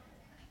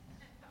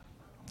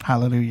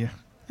 Hallelujah.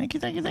 Thank you,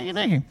 thank you, thank you,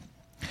 thank you.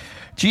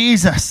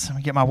 Jesus. Let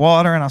me get my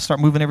water, and I'll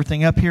start moving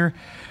everything up here.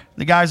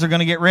 The guys are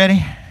going to get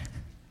ready.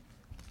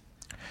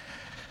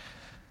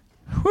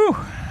 Whew.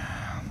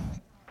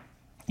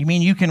 You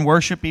mean you can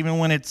worship even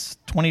when it's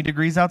 20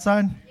 degrees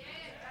outside?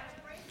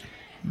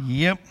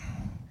 Yep.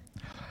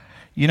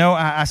 You know,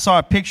 I saw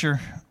a picture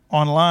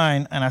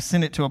online, and I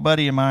sent it to a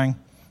buddy of mine,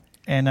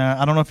 and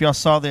I don't know if y'all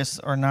saw this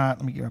or not.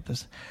 Let me get up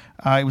this.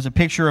 It was a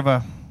picture of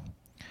a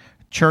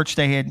church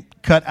they had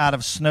cut out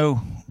of snow,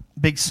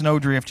 big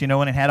snowdrift, you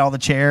know, and it had all the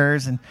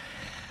chairs. And,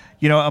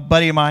 you know, a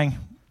buddy of mine,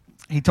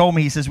 he told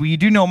me, he says, well, you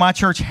do know my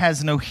church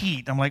has no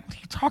heat. I'm like, what are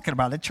you talking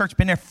about? That church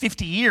been there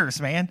 50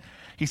 years, man.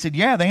 He said,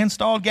 yeah, they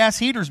installed gas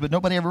heaters, but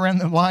nobody ever ran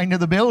the line to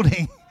the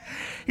building.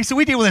 He said,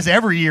 we deal with this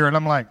every year. And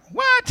I'm like,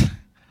 what?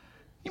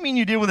 You mean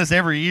you deal with this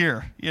every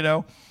year, you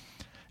know?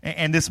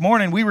 And this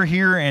morning we were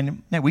here,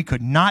 and man, we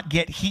could not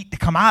get heat to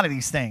come out of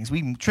these things.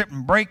 We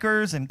tripping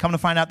breakers, and come to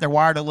find out they're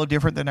wired a little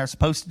different than they're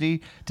supposed to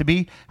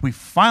be. We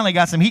finally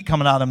got some heat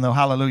coming out of them, though.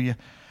 Hallelujah.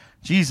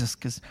 Jesus,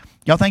 because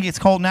y'all think it's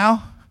cold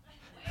now?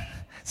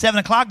 7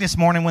 o'clock this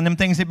morning, when them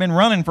things had been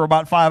running for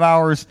about 5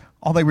 hours,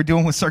 all they were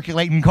doing was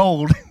circulating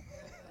cold.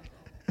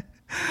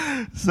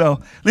 So,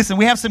 listen,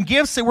 we have some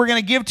gifts that we're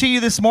going to give to you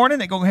this morning.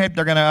 They're going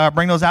to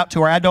bring those out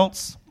to our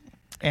adults.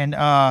 And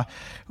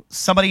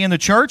somebody in the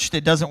church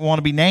that doesn't want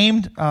to be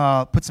named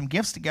put some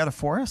gifts together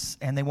for us,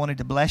 and they wanted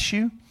to bless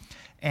you.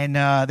 And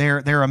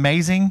they're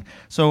amazing.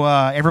 So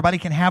everybody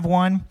can have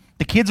one.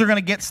 The kids are going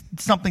to get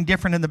something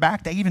different in the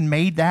back. They even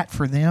made that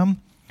for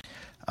them.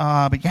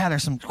 But yeah,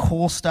 there's some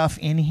cool stuff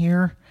in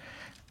here.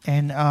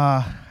 And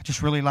I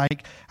just really I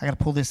got to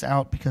pull this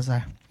out because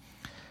I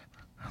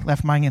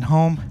left mine at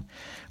home.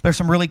 There's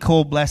some really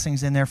cool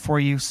blessings in there for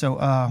you. So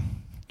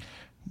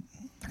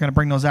they're going to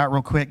bring those out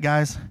real quick,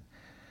 guys.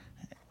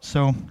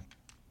 So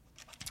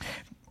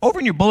over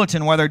in your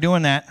bulletin while they're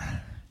doing that,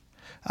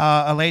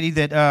 a lady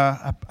that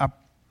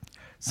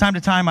time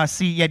to time I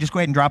see, yeah, just go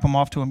ahead and drop them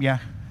off to them, yeah.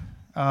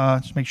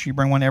 Just make sure you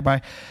bring one to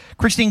everybody.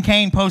 Christine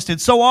Kane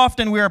posted, so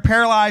often we are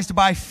paralyzed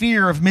by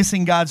fear of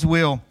missing God's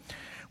will.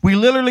 We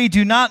literally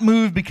do not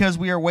move because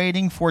we are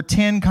waiting for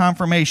 10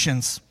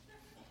 confirmations.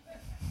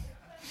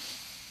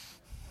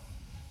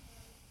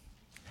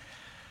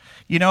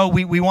 You know,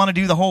 we want to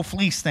do the whole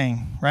fleece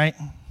thing, right?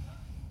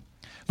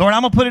 Lord,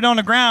 I'm going to put it on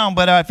the ground,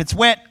 but if it's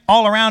wet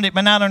all around it,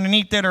 but not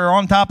underneath it or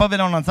on top of it,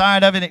 on the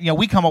side of it, you know,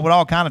 we come up with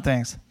all kind of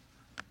things.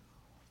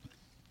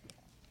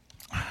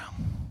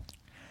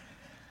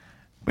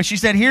 But she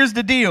said, here's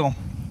the deal.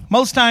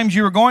 Most times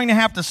you are going to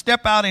have to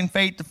step out in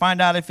faith to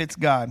find out if it's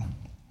God.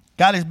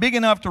 God is big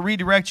enough to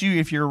redirect you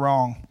if you're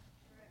wrong.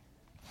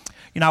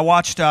 You know, I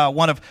watched I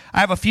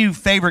have a few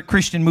favorite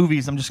Christian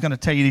movies. I'm just going to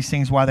tell you these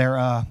things while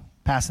they're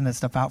passing that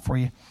stuff out for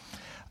you.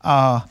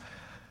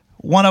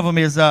 One of them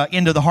is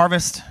Into the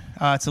Harvest.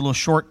 It's a little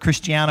short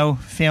Cristiano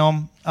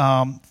film.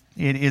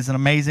 It is an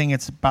amazing.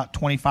 It's about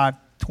 25,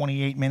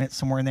 28 minutes,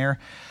 somewhere in there.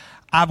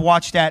 I've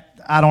watched that,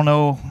 I don't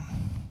know,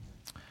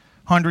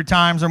 100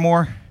 times or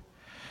more.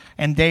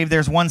 And Dave,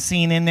 there's one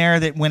scene in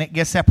there that when it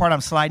gets that part, I'm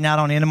sliding out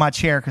on into my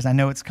chair because I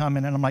know it's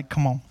coming. And I'm like,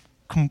 come on.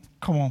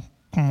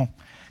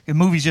 The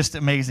movie's just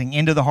amazing.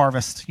 Into the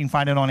Harvest. You can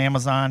find it on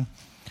Amazon.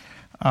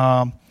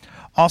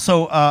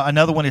 Also,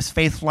 another one is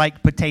Faith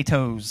Like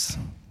Potatoes.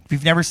 If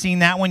you've never seen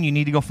that one, you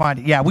need to go find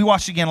it. Yeah, we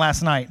watched it again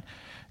last night.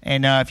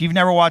 And if you've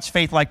never watched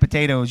Faith Like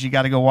Potatoes, you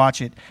got to go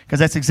watch it because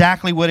that's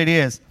exactly what it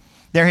is.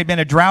 There had been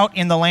a drought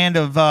in the land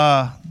of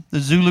the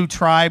Zulu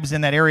tribes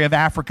in that area of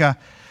Africa.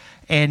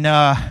 And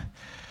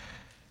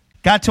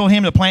God told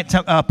him to plant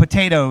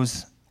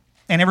potatoes.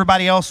 And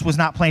everybody else was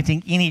not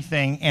planting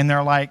anything. And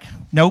they're like,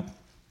 nope,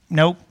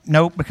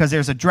 because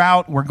there's a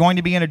drought. We're going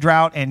to be in a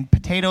drought. And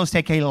potatoes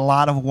take a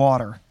lot of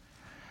water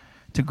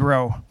to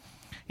grow.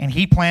 And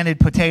he planted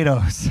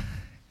potatoes.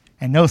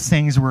 And those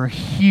things were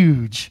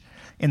huge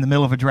in the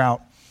middle of a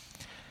drought.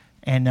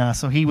 And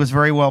so he was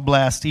very well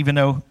blessed, even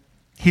though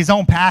his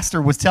own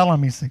pastor was telling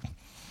him, he's like,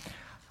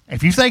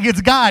 if you think it's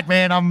God,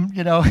 man,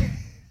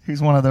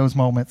 he's one of those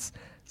moments.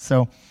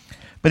 So,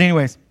 but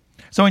anyways,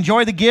 so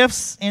enjoy the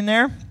gifts in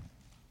there.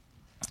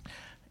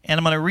 And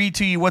I'm going to read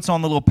to you what's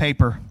on the little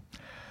paper.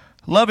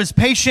 Love is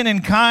patient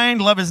and kind.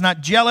 Love is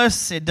not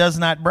jealous. It does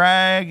not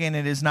brag, and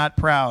it is not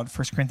proud.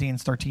 1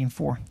 Corinthians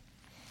 13:4.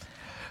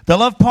 The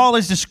love Paul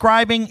is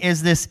describing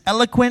is this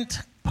eloquent,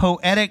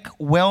 poetic,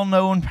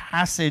 well-known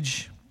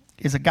passage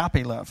is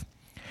agape love.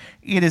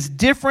 It is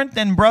different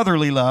than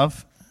brotherly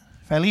love,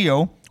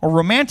 phileo, or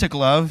romantic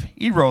love,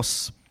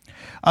 eros.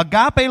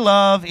 Agape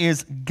love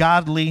is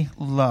godly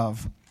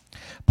love.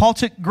 Paul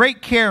took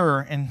great care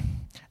and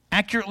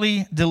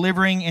accurately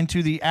delivering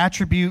into the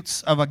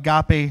attributes of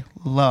agape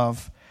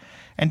love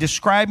and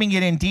describing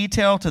it in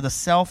detail to the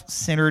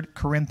self-centered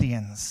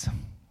Corinthians.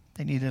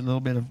 They needed a little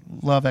bit of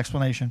love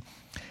explanation.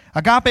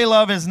 Agape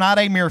love is not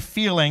a mere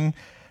feeling,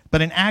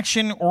 but an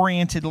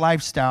action-oriented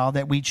lifestyle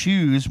that we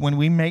choose when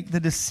we make the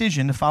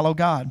decision to follow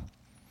God.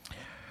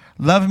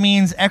 Love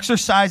means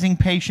exercising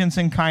patience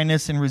and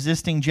kindness and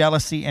resisting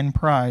jealousy and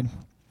pride.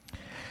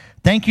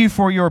 Thank you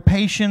for your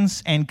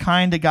patience and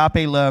kind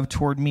agape love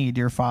toward me,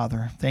 dear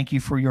Father. Thank you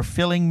for your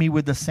filling me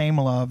with the same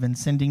love and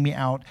sending me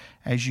out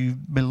as your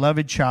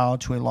beloved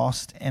child to a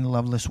lost and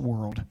loveless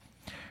world.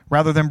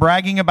 Rather than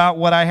bragging about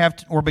what I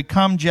have or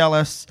become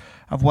jealous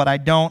of what I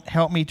don't,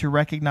 help me to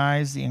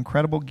recognize the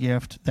incredible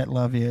gift that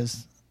love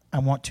is. I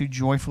want to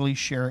joyfully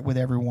share it with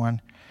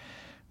everyone.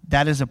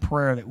 That is a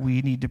prayer that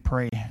we need to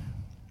pray.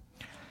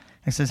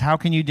 It says, how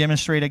can you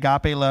demonstrate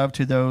agape love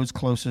to those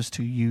closest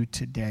to you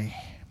today?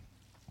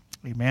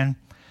 Amen.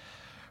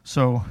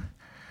 So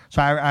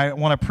I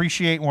want to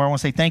appreciate, or I want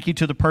to say thank you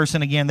to the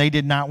person. Again, they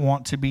did not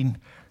want to be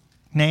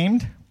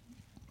named.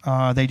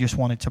 They just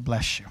wanted to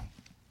bless you.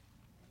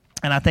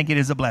 And I think it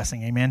is a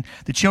blessing. Amen.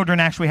 The children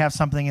actually have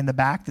something in the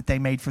back that they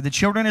made for the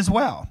children as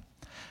well.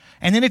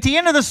 And then at the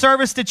end of the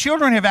service, the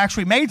children have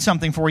actually made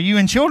something for you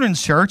in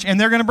children's church, and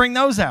they're going to bring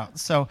those out.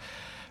 So,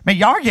 man,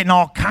 y'all are getting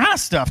all kind of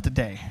stuff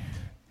today.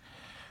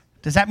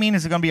 Does that mean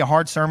it's going to be a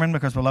hard sermon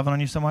because we're loving on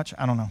you so much?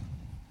 I don't know.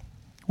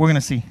 We're going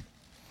to see.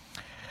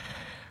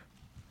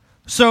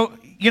 So,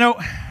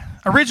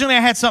 originally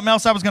I had something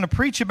else I was going to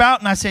preach about,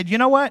 and I said, you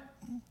know what?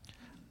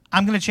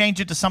 I'm going to change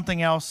it to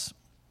something else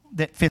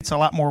that fits a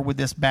lot more with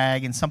this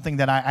bag and something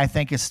that I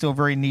think is still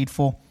very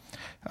needful.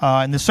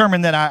 And the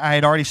sermon that I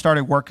had already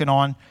started working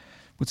on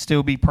would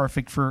still be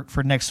perfect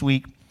for next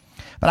week.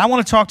 But I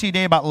want to talk to you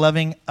today about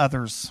loving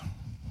others.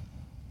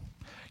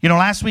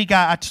 Last week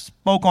I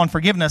spoke on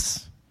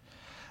forgiveness.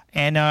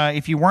 And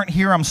if you weren't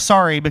here, I'm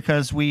sorry,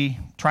 because we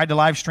tried to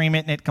live stream it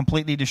and it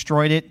completely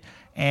destroyed it.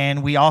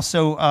 And we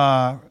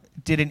also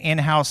did an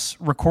in-house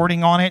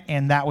recording on it,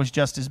 and that was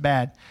just as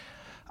bad.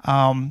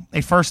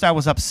 At first I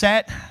was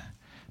upset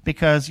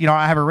because,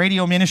 I have a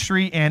radio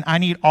ministry and I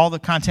need all the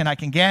content I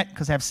can get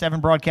because I have 7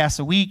 broadcasts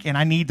a week and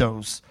I need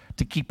those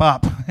to keep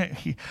up.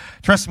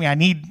 Trust me, I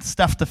need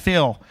stuff to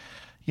fill,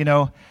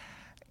 And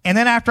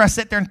then after I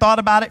sat there and thought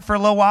about it for a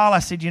little while, I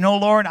said,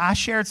 Lord, I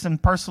shared some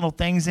personal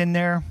things in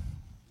there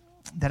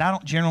that I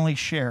don't generally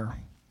share.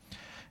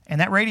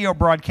 And that radio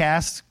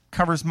broadcast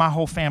covers my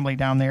whole family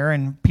down there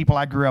and people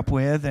I grew up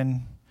with.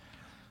 And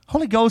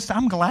Holy Ghost,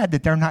 I'm glad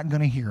that they're not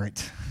going to hear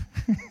it.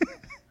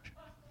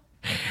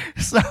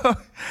 So,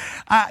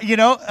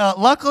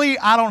 luckily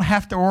I don't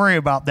have to worry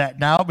about that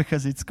now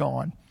because it's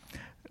gone.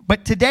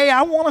 But today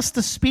I want us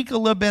to speak a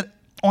little bit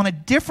on a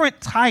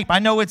different type. I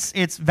know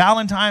it's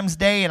Valentine's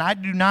Day, and I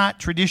do not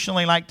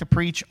traditionally like to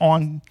preach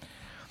on,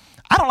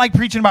 I don't like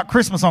preaching about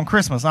Christmas on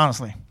Christmas,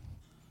 honestly.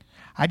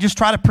 I just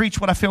try to preach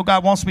what I feel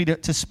God wants me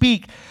to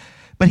speak.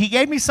 But he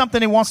gave me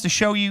something he wants to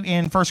show you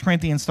in 1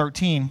 Corinthians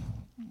 13.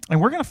 And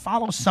we're going to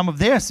follow some of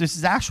this.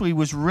 This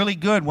was really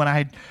good. When I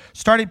had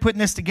started putting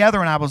this together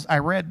and I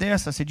read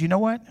this, I said, you know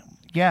what?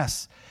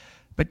 Yes.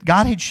 But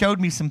God had showed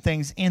me some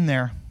things in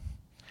there.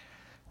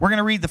 We're going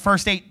to read the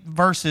first 8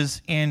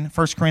 verses in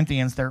 1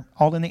 Corinthians. They're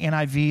all in the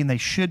NIV, and they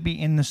should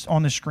be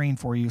on the screen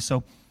for you.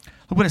 So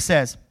look what it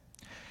says.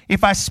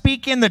 If I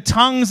speak in the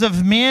tongues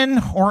of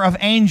men or of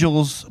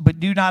angels, but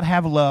do not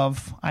have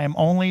love, I am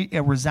only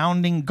a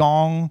resounding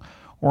gong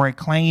or a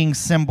clanging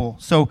cymbal.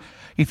 So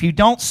if you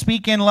don't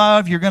speak in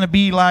love, you're going to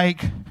be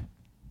like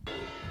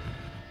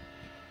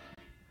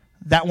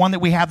that one that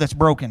we have that's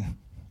broken.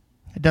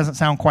 It doesn't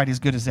sound quite as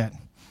good as that.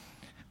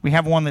 We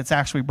have one that's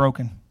actually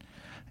broken,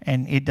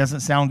 and it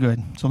doesn't sound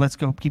good. So let's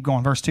keep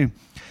going. Verse 2.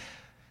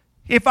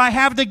 If I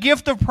have the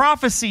gift of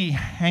prophecy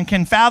and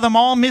can fathom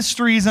all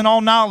mysteries and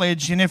all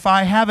knowledge, and if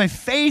I have a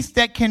faith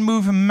that can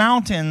move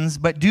mountains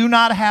but do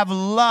not have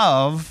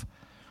love,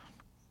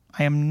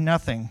 I am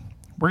nothing.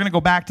 We're going to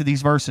go back to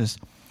these verses.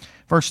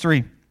 Verse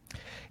 3.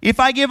 If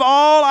I give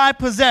all I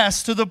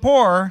possess to the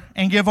poor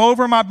and give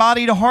over my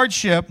body to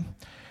hardship,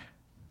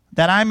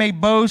 that I may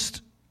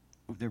boast,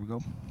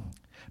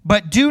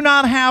 but do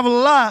not have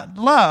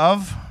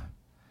love,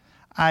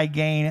 I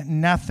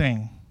gain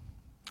nothing.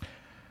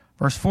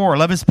 Verse 4,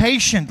 love is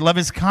patient, love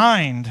is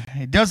kind.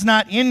 It does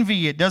not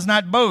envy, it does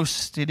not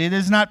boast, it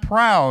is not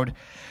proud.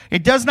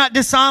 It does not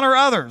dishonor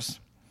others.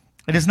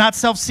 It is not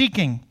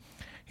self-seeking.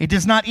 It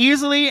is not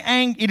easily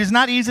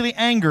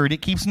angered.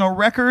 It keeps no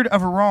record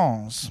of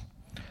wrongs.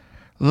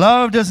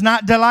 Love does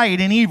not delight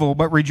in evil,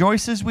 but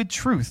rejoices with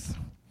truth.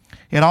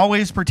 It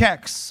always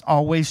protects,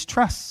 always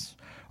trusts,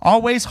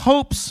 always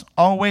hopes,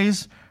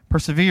 always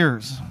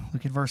perseveres.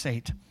 Look at verse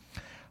 8.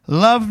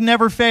 Love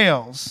never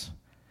fails.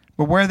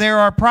 But where there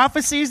are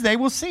prophecies, they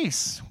will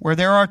cease. Where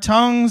there are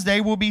tongues,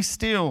 they will be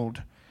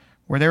stilled.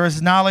 Where there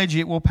is knowledge,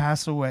 it will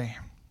pass away.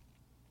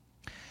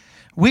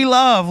 We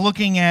love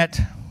looking at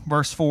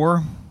verse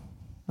 4,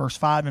 verse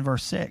 5, and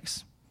verse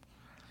 6.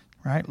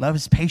 Right? Love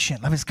is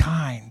patient. Love is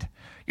kind.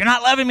 You're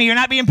not loving me. You're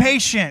not being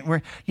patient.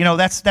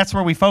 That's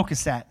where we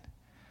focus at.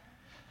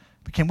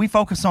 But can we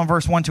focus on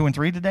verse 1, 2, and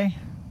 3 today?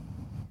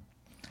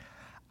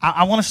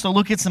 I want us to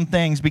look at some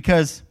things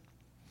because,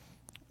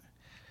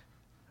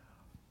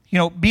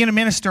 being a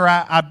minister,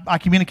 I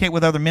communicate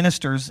with other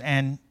ministers,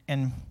 and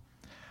I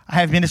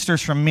have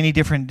ministers from many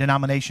different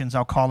denominations,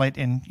 I'll call it,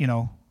 and,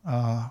 don't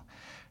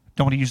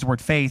want to use the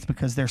word faith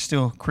because they're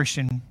still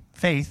Christian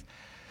faith.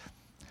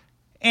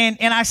 And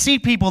I see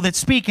people that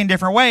speak in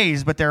different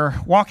ways, but they're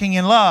walking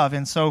in love.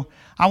 And so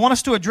I want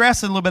us to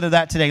address a little bit of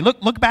that today.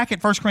 Look back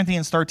at 1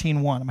 Corinthians 13:1.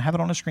 I'm going to have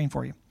it on the screen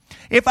for you.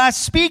 If I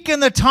speak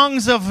in the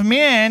tongues of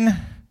men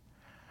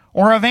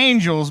or of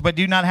angels, but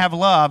do not have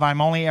love,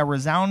 I'm only a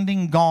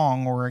resounding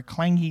gong or a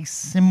clangy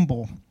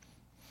cymbal.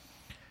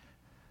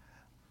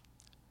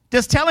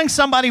 Does telling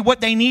somebody what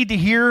they need to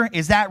hear,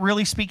 is that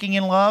really speaking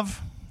in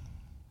love?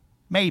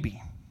 Maybe.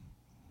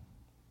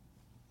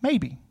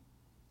 Maybe.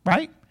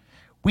 Right?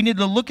 We need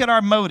to look at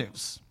our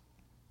motives.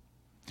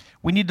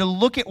 We need to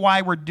look at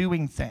why we're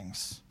doing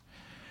things.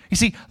 You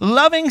see,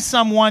 loving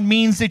someone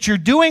means that you're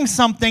doing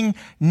something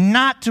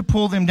not to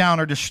pull them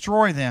down or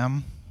destroy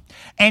them,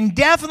 and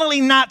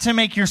definitely not to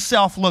make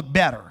yourself look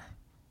better.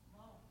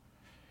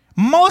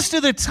 Most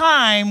of the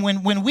time,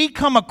 when we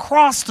come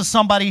across to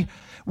somebody,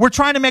 we're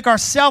trying to make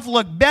ourselves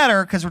look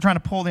better because we're trying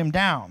to pull them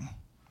down.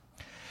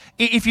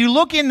 If you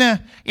look in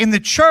the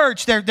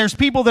church, there's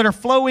people that are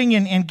flowing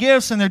in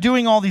gifts, and they're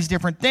doing all these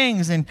different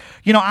things. And,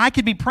 I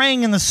could be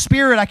praying in the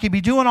Spirit. I could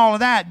be doing all of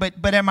that.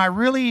 But am I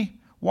really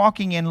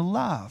walking in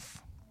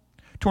love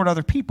toward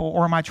other people,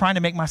 or am I trying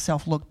to make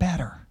myself look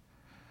better?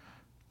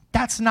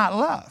 That's not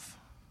love.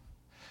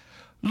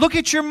 Look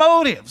at your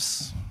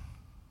motives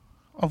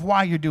of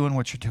why you're doing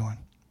what you're doing.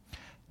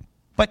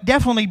 But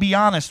definitely be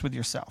honest with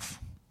yourself.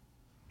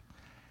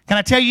 Can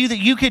I tell you that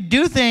you could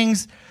do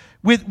things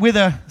with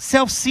a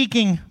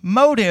self-seeking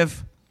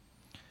motive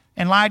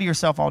and lie to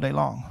yourself all day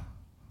long?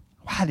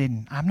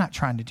 I'm not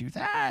trying to do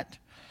that.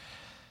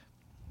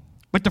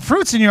 But the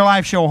fruits in your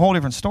life show a whole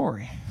different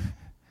story.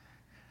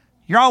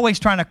 You're always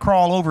trying to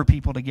crawl over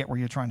people to get where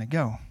you're trying to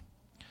go.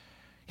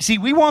 You see,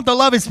 we want the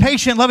love is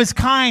patient, love is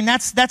kind.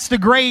 That's the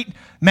great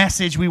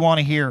message we want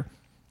to hear.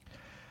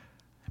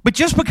 But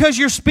just because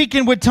you're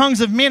speaking with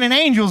tongues of men and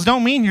angels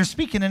don't mean you're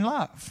speaking in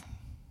love.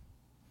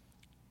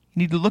 You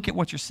need to look at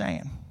what you're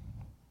saying.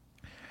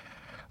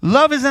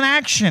 Love is an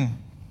action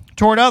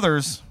toward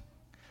others,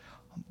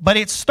 but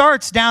it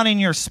starts down in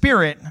your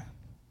spirit,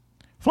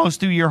 flows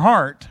through your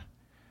heart,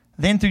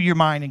 then through your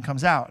mind and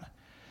comes out.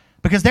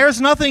 Because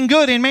there's nothing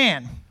good in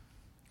man.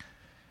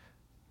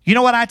 You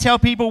know what I tell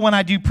people when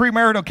I do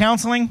premarital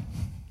counseling?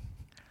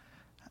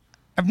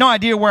 I have no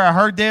idea where I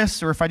heard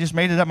this or if I just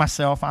made it up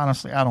myself.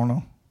 Honestly, I don't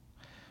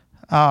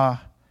know.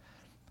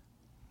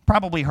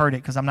 Probably heard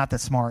it because I'm not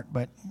that smart,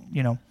 but,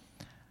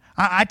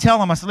 I tell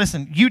them, I said,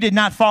 listen, you did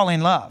not fall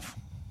in love.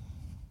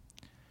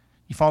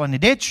 You fall in the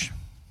ditch,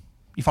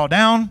 you fall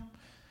down,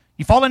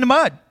 you fall in the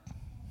mud,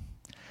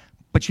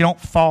 but you don't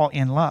fall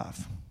in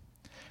love.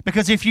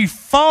 Because if you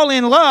fall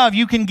in love,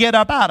 you can get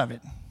up out of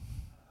it.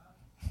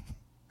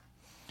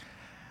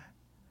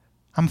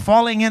 I'm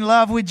falling in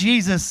love with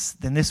Jesus,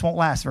 then this won't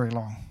last very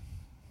long.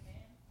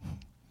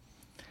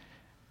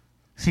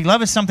 See,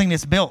 love is something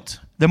that's built.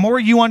 The more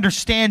you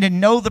understand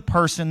and know the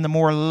person, the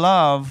more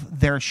love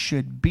there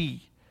should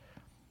be.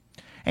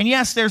 And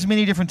yes, there's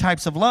many different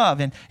types of love.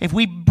 And if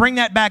we bring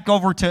that back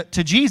over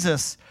to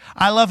Jesus,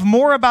 I love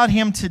more about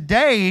him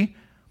today.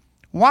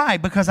 Why?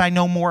 Because I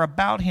know more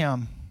about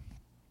him.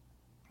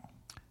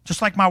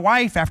 Just like my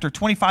wife, after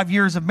 25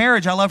 years of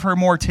marriage, I love her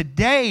more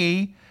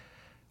today.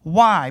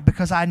 Why?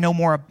 Because I know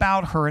more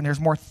about her and there's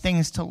more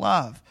things to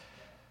love.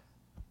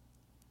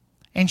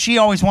 And she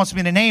always wants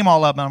me to name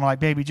all of them. I'm like,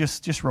 baby,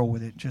 just roll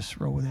with it.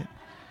 Just roll with it.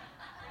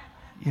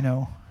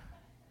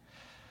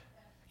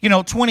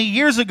 20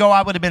 years ago,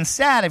 I would have been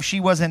sad if she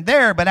wasn't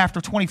there. But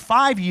after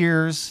 25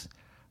 years,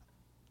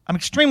 I'm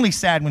extremely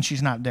sad when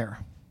she's not there.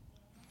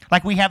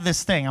 Like we have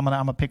this thing. I'm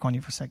gonna pick on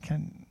you for a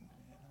second.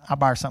 I'll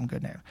buy her something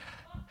good now.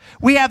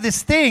 We have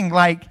this thing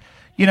like,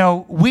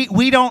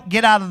 we don't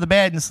get out of the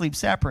bed and sleep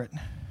separate.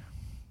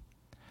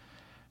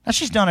 Now,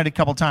 she's done it a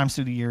couple times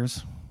through the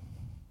years.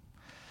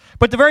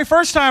 But the very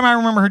first time I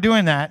remember her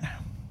doing that,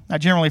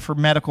 not generally for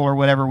medical or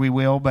whatever we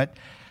will, but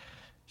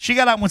she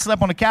got up and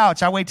slept on the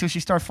couch. I wait till she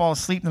started falling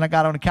asleep, and then I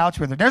got on the couch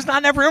with her. There's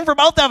not enough room for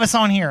both of us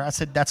on here. I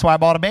said, that's why I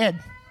bought a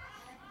bed.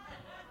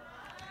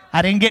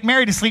 I didn't get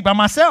married to sleep by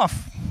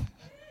myself.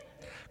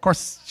 Of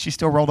course, she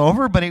still rolled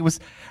over, but it was,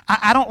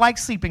 I don't like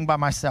sleeping by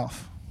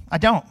myself. I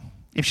don't.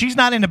 If she's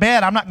not in the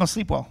bed, I'm not going to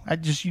sleep well.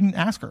 You can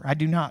ask her. I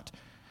do not.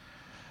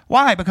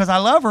 Why? Because I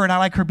love her and I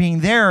like her being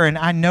there, and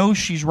I know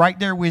she's right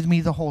there with me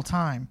the whole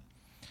time.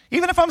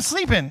 Even if I'm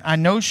sleeping, I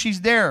know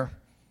she's there.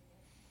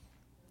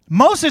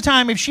 Most of the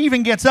time, if she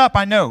even gets up,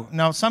 I know.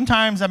 Now,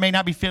 sometimes I may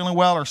not be feeling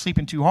well or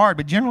sleeping too hard,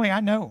 but generally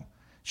I know.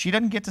 She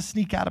doesn't get to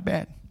sneak out of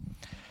bed.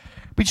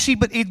 But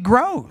it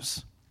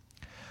grows.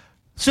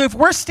 So if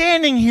we're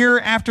standing here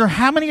after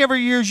how many ever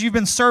years you've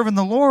been serving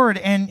the Lord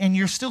and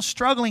you're still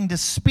struggling to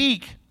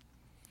speak,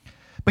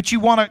 but you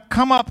want to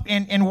come up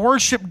and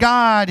worship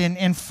God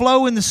and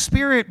flow in the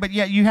Spirit, but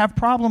yet you have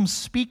problems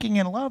speaking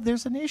in love.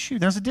 There's an issue.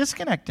 There's a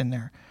disconnect in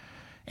there,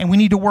 and we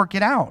need to work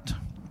it out.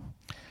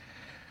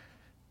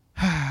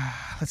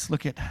 Let's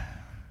look at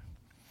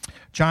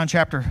John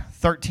chapter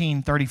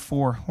 13,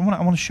 34. I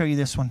want to show you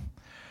this one.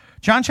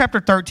 John chapter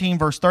 13,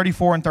 verse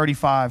 34 and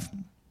 35.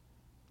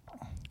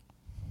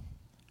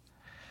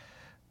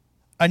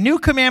 A new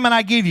commandment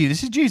I give you.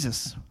 This is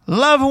Jesus.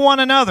 Love one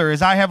another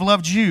as I have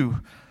loved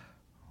you.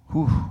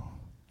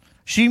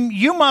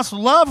 You must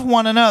love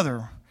one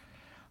another.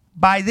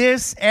 By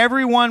this,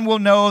 everyone will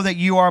know that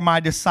you are my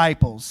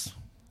disciples.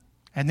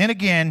 And then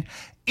again,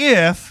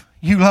 if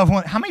you love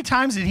one. How many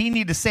times did he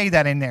need to say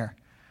that in there?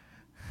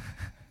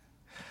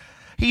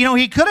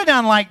 He could have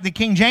done like the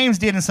King James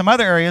did in some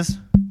other areas.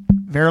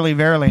 Verily,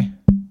 verily.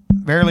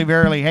 Verily,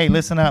 verily. Hey,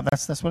 listen up.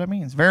 That's what it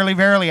means. Verily,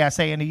 verily, I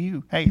say unto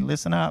you. Hey,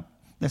 listen up.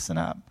 Listen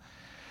up.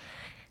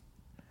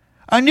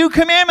 A new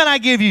commandment I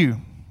give you.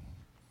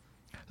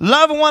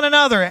 Love one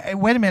another. Hey,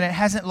 wait a minute.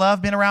 Hasn't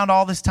love been around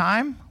all this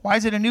time? Why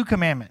is it a new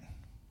commandment?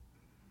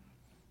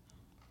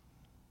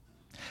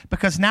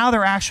 Because now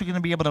they're actually going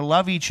to be able to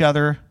love each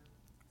other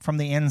from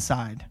the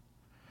inside,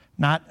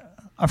 not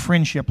a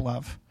friendship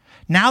love.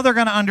 Now they're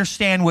going to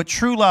understand what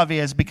true love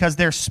is because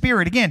their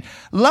spirit, again,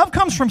 love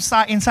comes from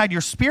inside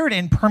your spirit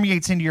and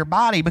permeates into your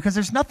body because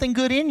there's nothing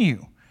good in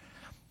you.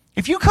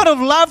 If you could have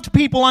loved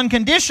people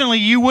unconditionally,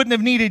 you wouldn't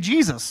have needed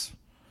Jesus.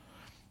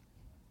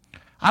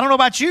 I don't know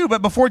about you,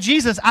 but before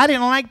Jesus, I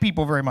didn't like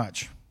people very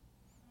much.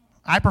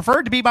 I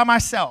preferred to be by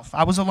myself.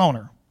 I was a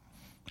loner.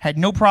 Had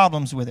no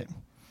problems with it.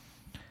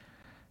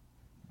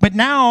 But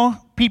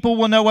now people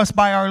will know us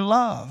by our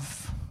love.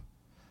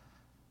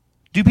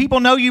 Do people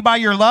know you by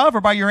your love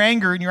or by your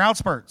anger and your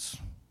outspurts?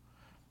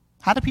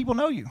 How do people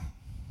know you?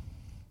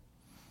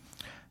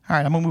 All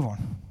right, I'm going to move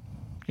on.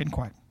 Getting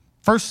quiet.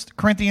 1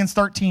 Corinthians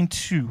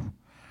 13:2.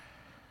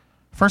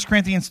 1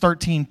 Corinthians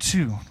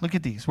 13:2. Look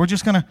at these. We're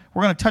going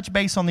to touch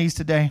base on these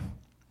today.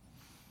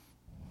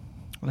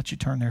 I'll let you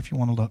turn there if you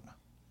want to look.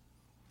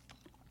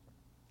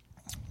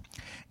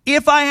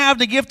 If I have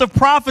the gift of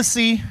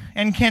prophecy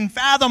and can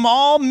fathom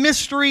all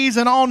mysteries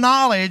and all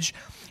knowledge,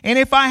 and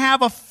if I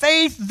have a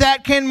faith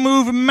that can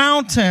move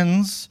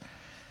mountains,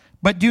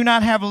 but do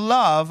not have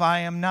love, I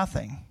am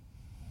nothing.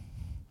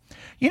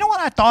 You know what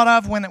I thought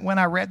of when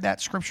I read that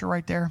scripture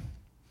right there?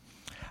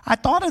 I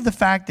thought of the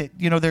fact that,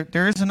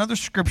 there is another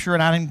scripture,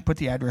 and I didn't put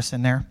the address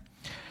in there,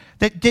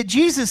 that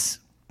Jesus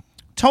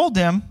told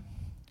them,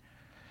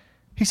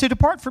 he said,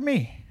 depart from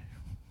me.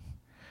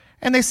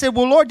 And they said,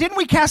 well, Lord, didn't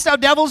we cast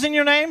out devils in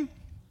your name?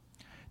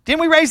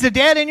 Didn't we raise the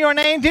dead in your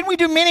name? Didn't we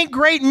do many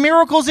great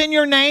miracles in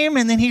your name?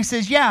 And then he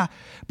says, yeah,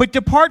 but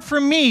depart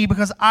from me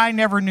because I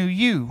never knew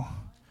you.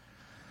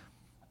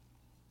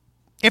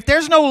 If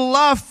there's no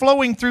love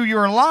flowing through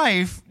your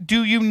life,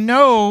 do you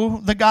know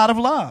the God of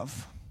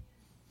love?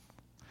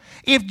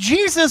 If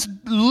Jesus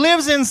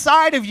lives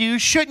inside of you,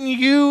 shouldn't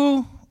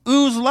you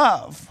ooze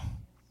love?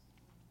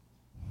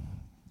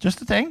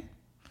 Just a thing.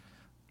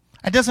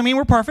 That doesn't mean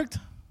we're perfect.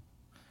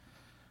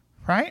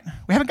 Right?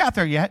 We haven't got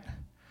there yet.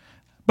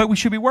 But we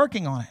should be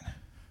working on it.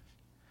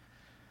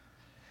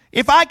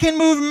 If I can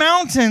move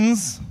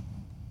mountains,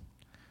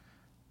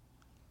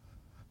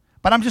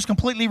 but I'm just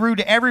completely rude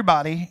to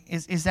everybody,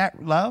 is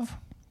that love?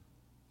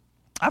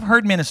 I've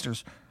heard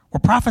ministers where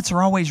prophets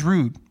are always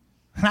rude.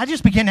 And I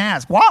just begin to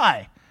ask,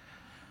 why?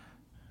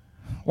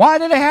 Why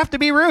do they have to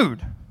be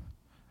rude?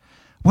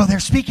 Well, they're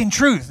speaking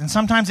truth, and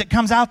sometimes it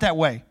comes out that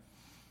way.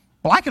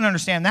 Well, I can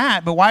understand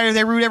that, but why are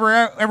they rude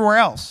everywhere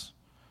else?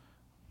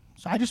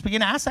 So I just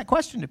begin to ask that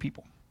question to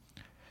people.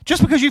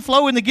 Just because you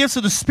flow in the gifts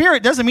of the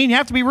Spirit doesn't mean you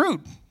have to be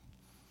rude.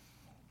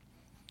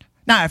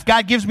 Now, if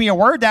God gives me a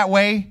word that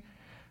way,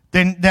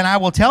 then I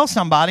will tell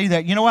somebody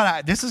that, you know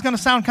what, this is going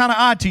to sound kind of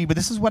odd to you, but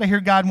this is what I hear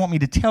God want me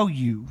to tell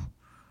you.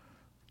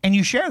 And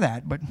you share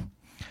that. But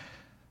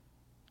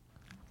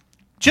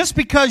just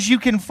because you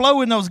can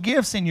flow in those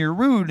gifts and you're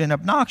rude and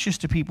obnoxious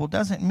to people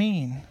doesn't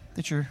mean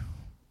that you're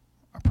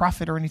a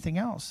prophet or anything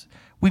else.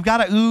 We've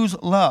got to ooze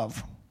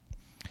love.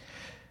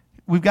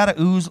 We've got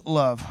to ooze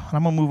love. And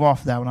I'm going to move off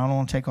of that one. I don't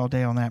want to take all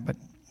day on that. But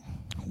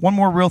one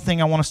more real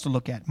thing I want us to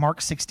look at.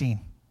 Mark 16.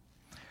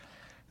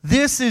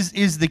 This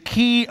is the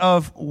key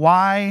of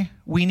why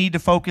we need to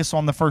focus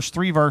on the first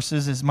 3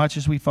 verses as much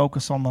as we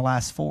focus on the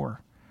last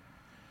 4.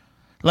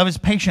 Love is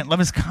patient.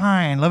 Love is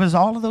kind. Love is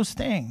all of those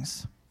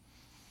things.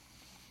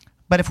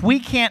 But if we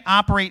can't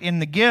operate in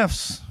the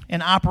gifts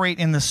and operate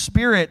in the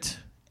Spirit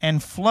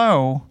and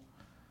flow,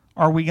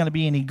 are we going to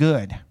be any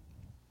good?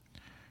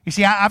 You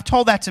see, I've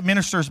told that to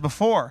ministers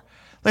before.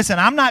 Listen,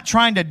 I'm not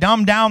trying to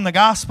dumb down the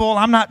gospel.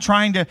 I'm not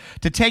trying to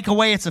take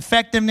away its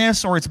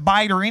effectiveness or its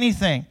bite or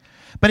anything.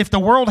 But if the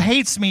world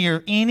hates me,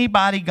 are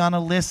anybody going to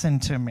listen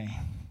to me?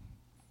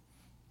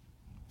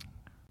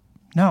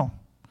 No.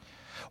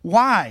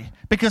 Why?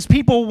 Because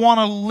people want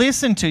to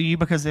listen to you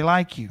because they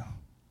like you.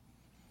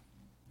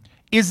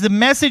 Is the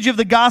message of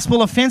the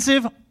gospel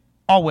offensive?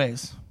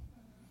 Always.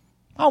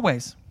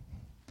 Always.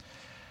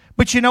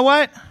 But you know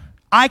what?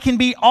 I can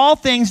be all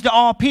things to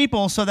all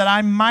people so that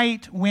I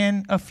might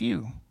win a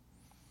few.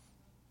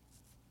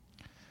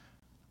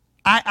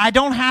 I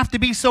don't have to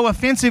be so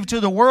offensive to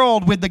the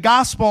world with the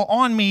gospel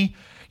on me.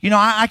 You know,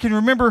 I can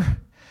remember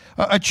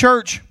a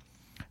church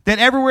that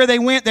everywhere they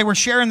went, they were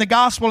sharing the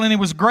gospel, and it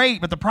was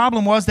great. But the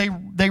problem was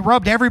they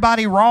rubbed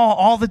everybody raw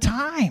all the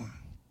time.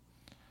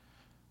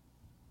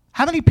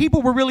 How many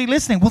people were really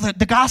listening? Well,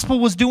 the gospel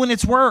was doing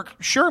its work.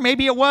 Sure,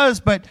 maybe it was,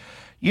 but,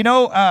 you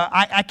know,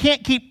 I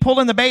can't keep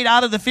pulling the bait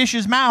out of the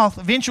fish's mouth.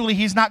 Eventually,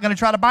 he's not going to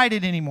try to bite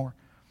it anymore.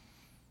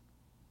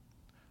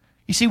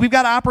 You see, we've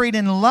got to operate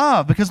in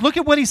love, because look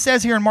at what he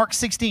says here in Mark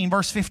 16,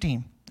 verse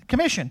 15.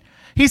 Commission.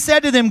 He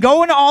said to them,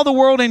 go into all the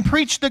world and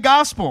preach the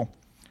gospel.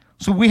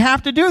 So we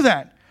have to do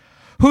that.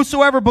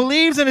 Whosoever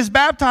believes and is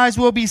baptized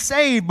will be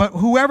saved, but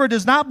whoever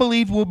does not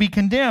believe will be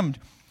condemned.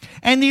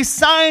 And these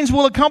signs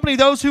will accompany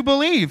those who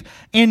believe.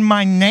 In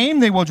my name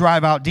they will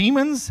drive out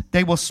demons.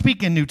 They will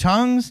speak in new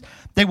tongues.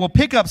 They will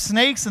pick up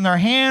snakes in their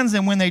hands,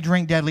 and when they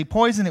drink deadly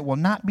poison, it will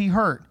not be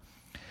hurt.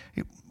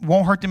 It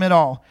won't hurt them at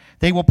all.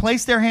 They will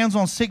place their hands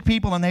on sick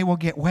people, and they will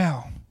get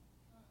well.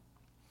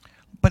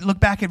 But look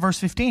back at verse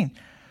 15.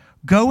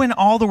 Go in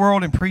all the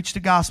world and preach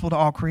the gospel to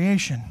all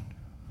creation.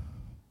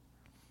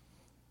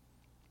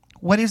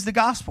 What is the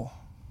gospel?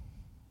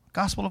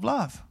 Gospel of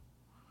love.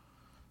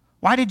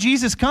 Why did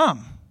Jesus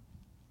come?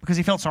 Because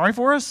he felt sorry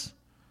for us?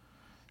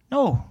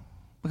 No,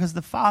 because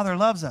the Father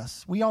loves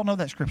us. We all know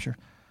that scripture.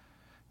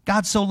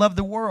 God so loved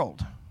the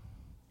world,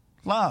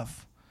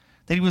 love,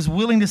 that he was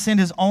willing to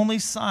send his only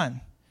son.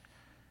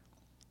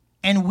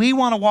 And we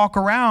want to walk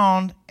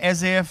around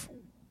as if,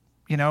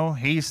 you know,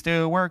 he's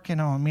still working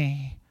on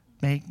me.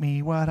 Make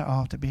me what I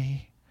ought to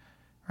be.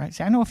 Right?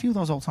 See, I know a few of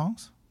those old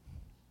songs.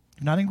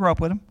 I didn't grow up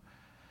with them.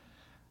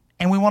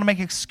 And we want to make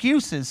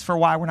excuses for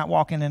why we're not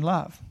walking in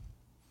love.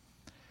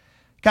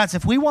 Guys,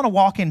 if we want to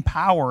walk in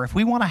power, if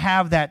we want to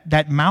have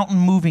that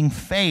mountain-moving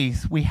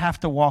faith, we have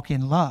to walk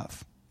in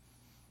love.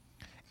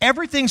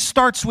 Everything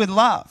starts with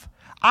love.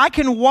 I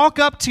can walk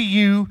up to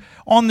you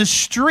on the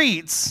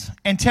streets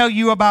and tell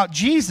you about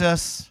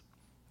Jesus.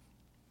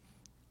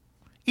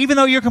 Even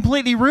though you're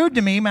completely rude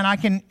to me, man, I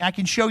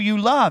can show you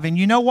love. And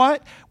you know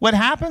what? What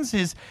happens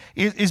is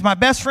my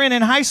best friend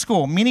in high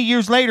school, many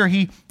years later,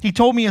 he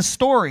told me a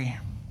story.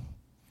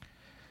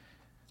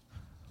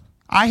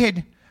 I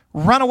had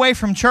run away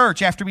from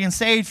church after being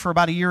saved for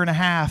about a year and a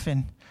half,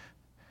 and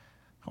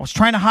I was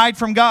trying to hide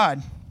from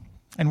God.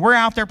 And we're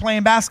out there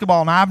playing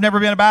basketball. Now, I've never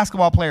been a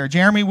basketball player.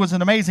 Jeremy was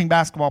an amazing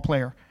basketball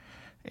player,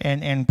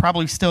 and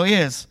probably still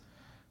is.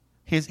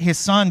 His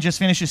son just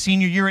finished his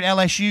senior year at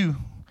LSU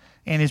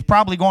and is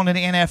probably going to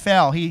the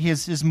NFL.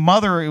 His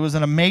mother was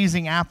an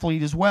amazing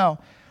athlete as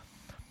well.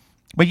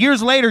 But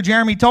years later,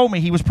 Jeremy told me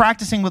he was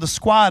practicing with a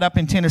squad up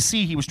in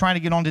Tennessee. He was trying to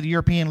get onto the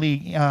European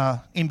League,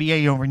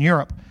 NBA over in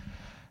Europe.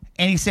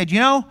 And he said,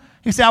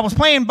 I was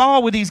playing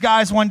ball with these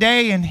guys one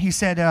day, and he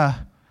said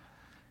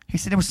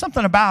there was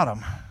something about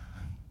them.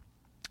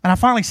 And I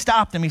finally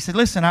stopped him. He said,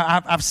 listen,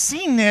 I've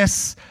seen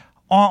this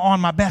on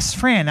my best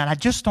friend, and I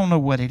just don't know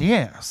what it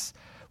is.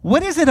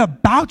 What is it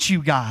about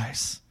you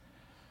guys?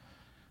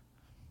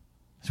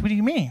 I said, what do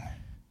you mean?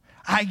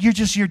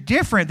 You're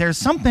different. There's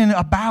something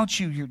about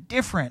you. You're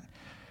different.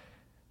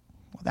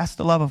 Well, that's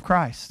the love of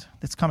Christ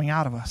that's coming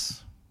out of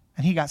us.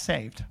 And he got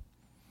saved.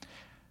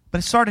 But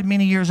it started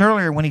many years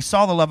earlier when he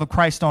saw the love of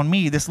Christ on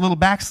me. This little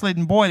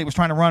backslidden boy that was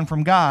trying to run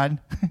from God,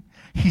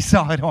 he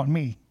saw it on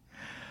me.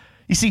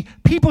 You see,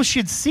 people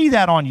should see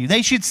that on you.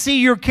 They should see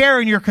your care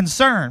and your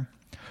concern.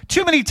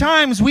 Too many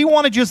times we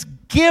want to just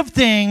give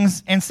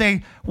things and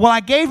say, well, I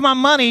gave my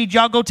money,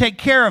 y'all go take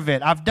care of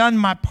it. I've done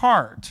my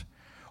part.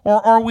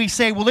 Or we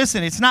say, well,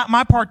 listen, it's not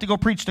my part to go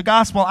preach the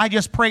gospel. I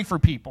just pray for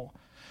people.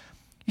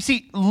 You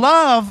see,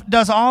 love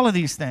does all of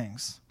these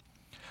things.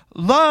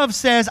 Love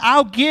says,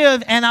 I'll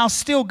give and I'll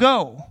still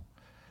go,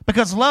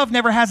 because love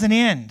never has an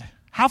end.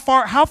 How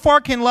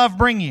far can love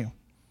bring you?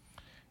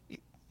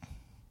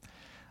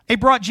 It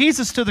brought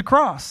Jesus to the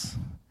cross.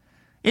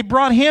 It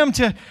brought him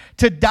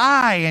to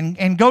die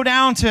and go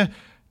down to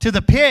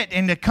the pit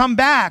and to come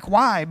back.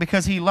 Why?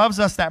 Because he loves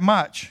us that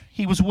much.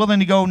 He was willing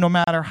to go no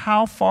matter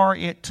how far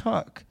it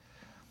took.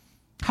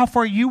 How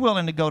far are you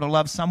willing to go to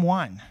love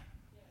someone?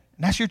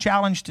 And that's your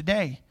challenge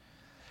today.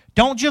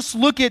 Don't just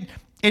look at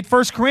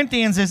 1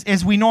 Corinthians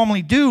as we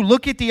normally do.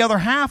 Look at the other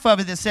half of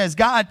it that says,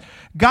 God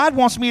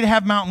wants me to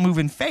have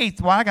mountain-moving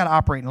faith. Well, I got to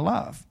operate in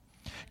love.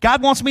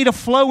 God wants me to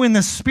flow in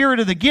the spirit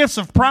of the gifts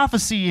of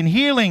prophecy and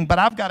healing, but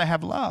I've got to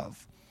have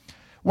love.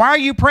 Why are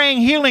you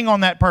praying healing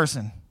on that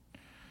person?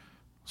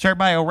 So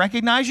everybody will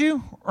recognize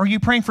you? Or are you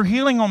praying for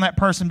healing on that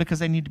person because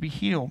they need to be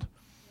healed?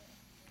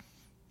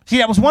 See,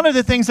 that was one of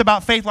the things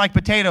about Faith Like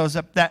Potatoes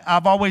that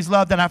I've always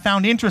loved and I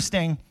found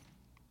interesting.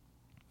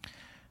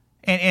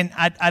 And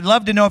I'd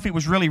love to know if it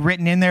was really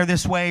written in there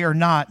this way or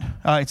not.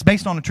 It's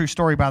based on a true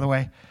story, by the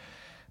way.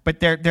 But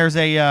there's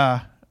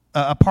a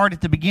part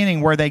at the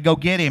beginning where they go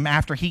get him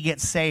after he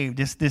gets saved.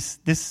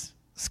 This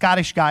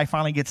Scottish guy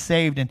finally gets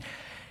saved, and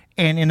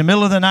in the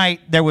middle of the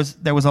night there was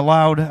a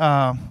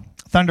loud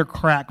thunder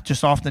crack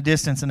just off in the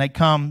distance, and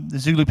the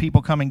Zulu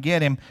people come and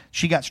get him.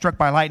 She got struck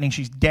by lightning.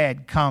 She's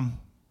dead. Come,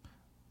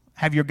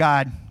 have your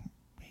God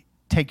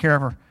take care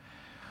of her.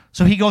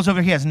 So he goes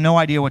over. He has no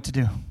idea what to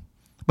do,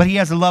 but he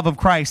has the love of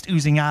Christ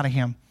oozing out of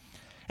him.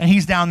 And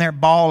he's down there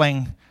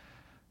bawling,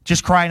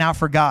 just crying out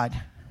for God.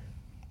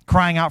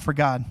 Crying out for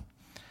God.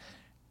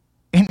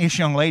 And this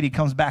young lady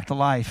comes back to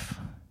life.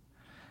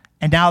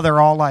 And now they're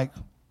all like,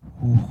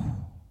 ooh.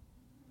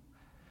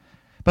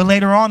 But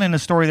later on in the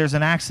story, there's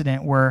an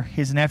accident where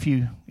his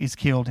nephew is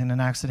killed in an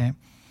accident.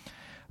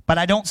 But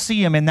I don't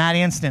see him in that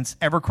instance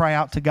ever cry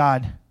out to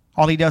God.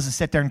 All he does is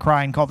sit there and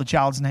cry and call the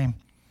child's name.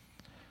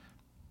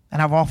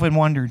 And I've often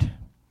wondered,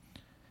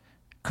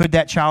 could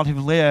that child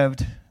have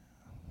lived?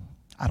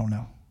 I don't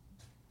know.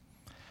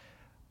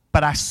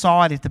 But I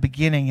saw it at the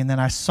beginning, and then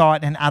I saw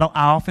it, and I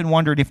often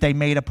wondered if they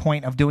made a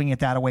point of doing it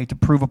that way to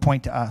prove a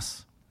point to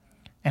us.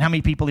 And how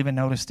many people even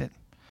noticed it?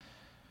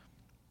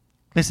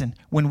 Listen,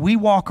 when we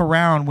walk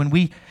around, when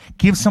we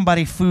give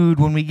somebody food,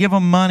 when we give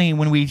them money,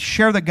 when we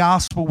share the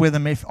gospel with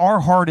them, if our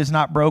heart is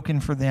not broken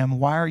for them,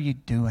 why are you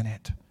doing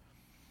it?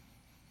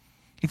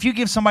 If you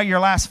give somebody your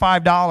last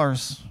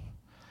 $5,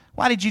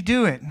 why did you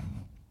do it?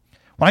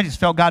 Well, I just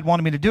felt God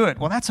wanted me to do it.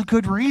 Well, that's a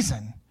good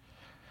reason.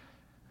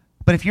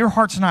 But if your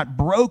heart's not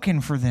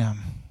broken for them,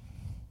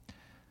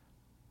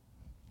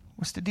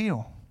 what's the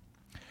deal?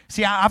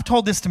 See, I've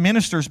told this to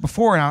ministers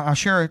before, and I'll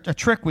share a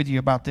trick with you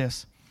about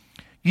this.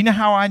 You know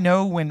how I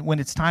know when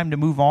it's time to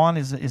move on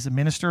as a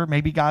minister?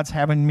 Maybe God's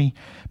having me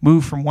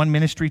move from one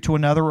ministry to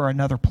another or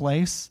another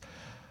place.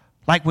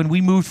 Like when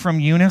we moved from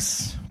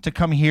Eunice to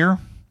come here,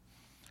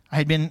 I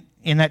had been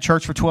in that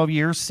church for 12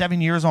 years,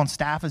 7 years on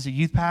staff as a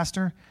youth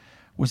pastor,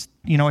 was,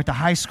 at the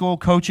high school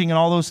coaching and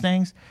all those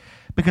things,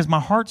 because my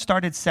heart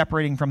started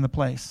separating from the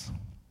place.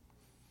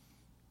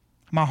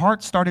 My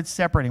heart started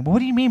separating. Well, what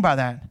do you mean by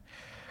that?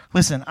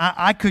 Listen,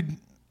 I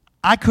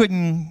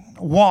couldn't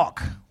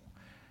walk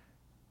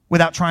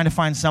without trying to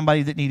find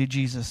somebody that needed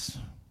Jesus.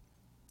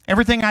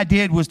 Everything I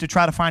did was to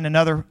try to find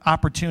another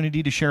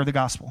opportunity to share the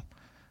gospel.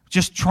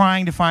 Just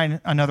trying to find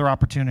another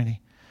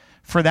opportunity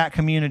for that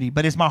community.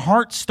 But as my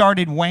heart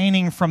started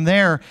waning from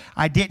there,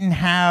 I didn't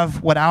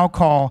have what I'll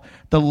call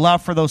the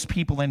love for those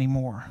people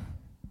anymore.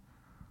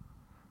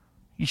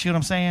 You see what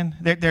I'm saying?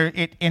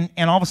 And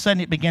all of a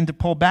sudden it began to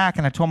pull back,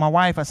 and I told my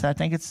wife, I said, I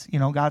think it's,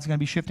 God's going to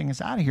be shifting us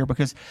out of here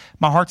because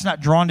my heart's not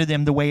drawn to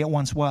them the way it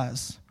once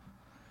was.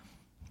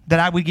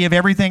 That I would give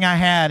everything I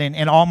had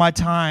and all my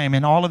time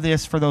and all of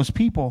this for those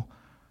people,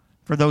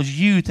 for those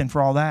youth and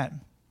for all that.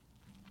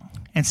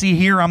 And see,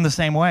 here I'm the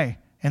same way.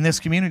 In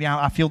this community,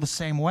 I feel the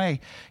same way.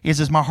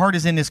 As my heart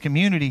is in this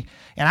community.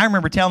 And I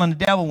remember telling the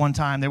devil one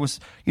time, there was,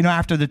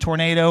 after the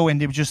tornado and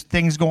there was just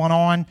things going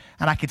on,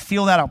 and I could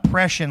feel that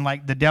oppression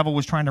like the devil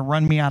was trying to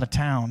run me out of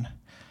town.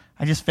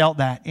 I just felt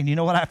that. And you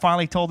know what I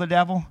finally told the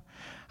devil?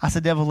 I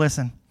said, devil,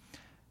 listen,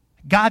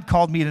 God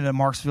called me to the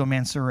Marksville,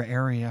 Mansura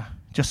area.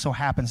 Just so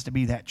happens to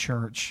be that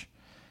church.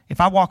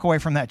 If I walk away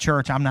from that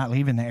church, I'm not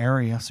leaving the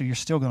area, so you're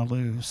still going to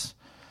lose.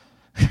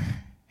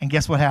 And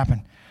guess what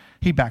happened?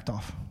 He backed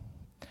off.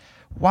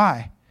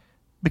 Why?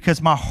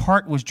 Because my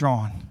heart was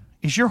drawn.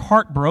 Is your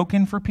heart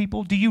broken for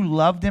people? Do you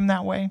love them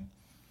that way?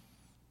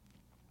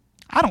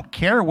 I don't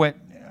care what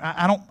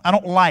I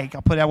don't like,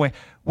 I'll put it that way,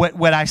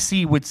 what I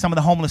see with some of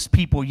the homeless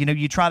people.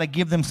 You try to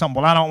give them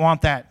something. Well, I don't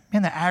want that.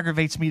 Man, that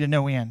aggravates me to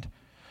no end.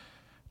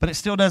 But it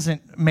still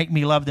doesn't make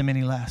me love them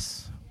any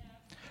less.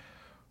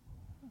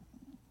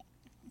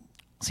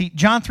 See,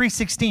 John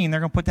 3:16, they're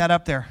going to put that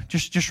up there.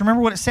 Just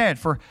remember what it said.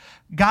 For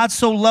God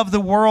so loved the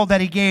world that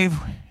he gave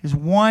his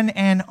one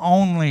and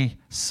only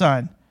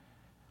Son.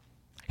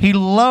 He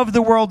loved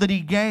the world that he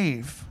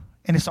gave.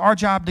 And it's our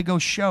job to go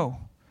show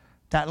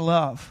that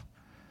love.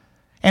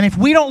 And if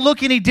we don't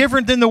look any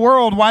different than the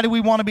world, why do we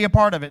want to be a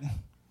part of it?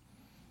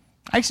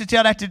 I used to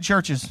tell that to the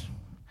churches.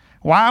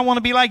 Why I want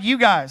to be like you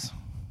guys.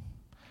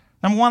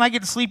 Number one, I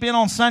get to sleep in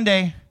on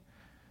Sunday.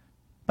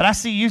 But I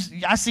see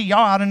y'all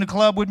out in the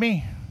club with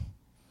me.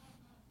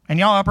 And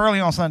y'all up early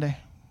on Sunday.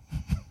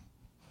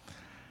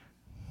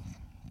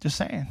 Just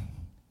saying.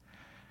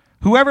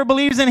 Whoever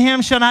believes in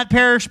him shall not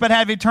perish but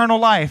have eternal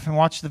life. And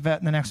watch the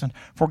next one.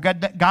 For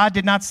God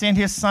did not send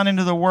his Son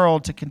into the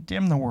world to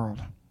condemn the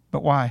world.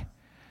 But why?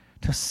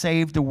 To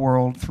save the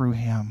world through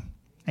him.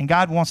 And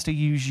God wants to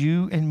use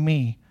you and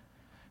me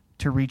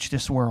to reach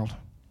this world.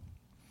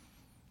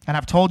 And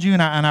I've told you,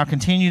 and I'll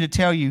continue to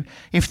tell you,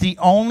 if the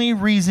only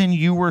reason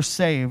you were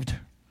saved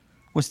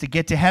was to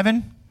get to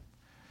heaven,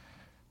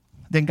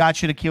 then God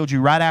should have killed you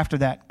right after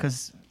that,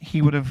 because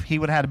he would have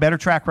had a better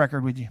track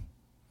record with you.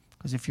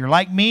 Because if you're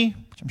like me,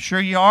 which I'm sure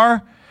you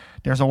are,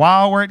 there's a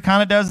while where it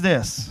kind of does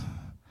this.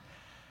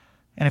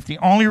 And if the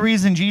only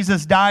reason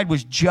Jesus died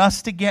was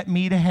just to get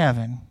me to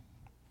heaven,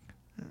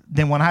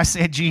 then when I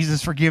said,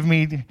 Jesus, forgive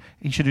me,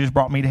 he should have just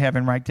brought me to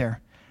heaven right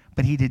there.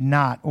 But he did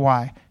not.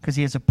 Why? Because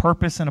he has a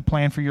purpose and a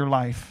plan for your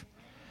life.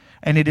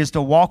 And it is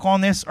to walk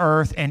on this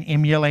earth and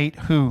emulate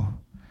who?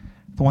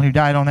 The one who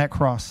died on that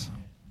cross.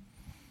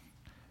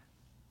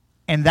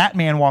 And that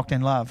man walked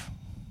in love.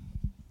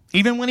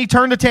 Even when he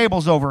turned the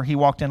tables over, he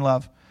walked in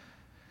love.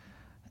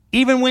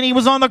 Even when he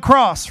was on the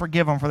cross,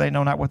 forgive them for they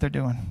know not what they're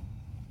doing.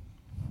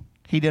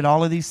 He did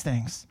all of these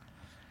things.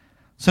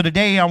 So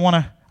today I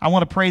want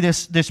to pray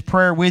this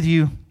prayer with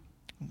you.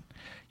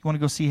 You want to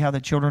go see how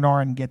the children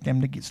are and get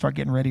them to start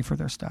getting ready for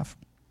their stuff.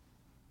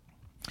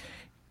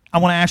 I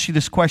want to ask you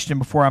this question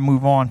before I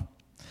move on.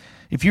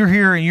 If you're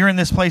here and you're in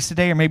this place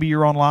today, or maybe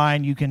you're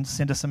online, you can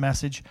send us a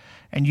message,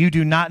 and you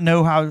do not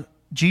know how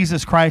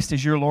Jesus Christ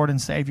is your Lord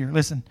and Savior.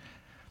 Listen,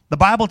 the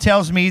Bible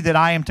tells me that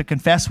I am to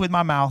confess with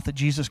my mouth that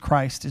Jesus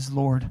Christ is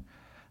Lord.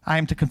 I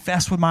am to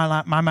confess with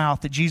my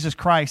mouth that Jesus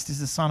Christ is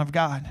the Son of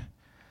God.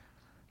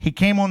 He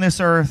came on this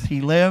earth,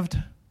 he lived,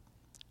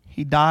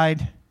 he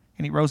died,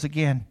 and he rose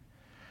again.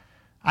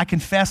 I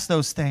confess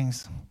those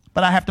things,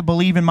 but I have to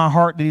believe in my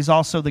heart that he's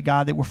also the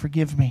God that will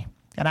forgive me,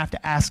 and I have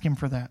to ask him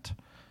for that.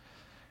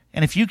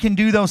 And if you can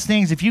do those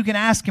things, if you can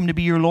ask him to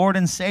be your Lord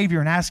and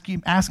Savior and ask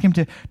him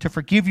to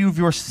forgive you of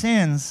your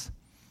sins,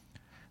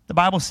 the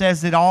Bible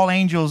says that all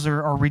angels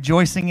are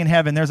rejoicing in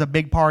heaven. There's a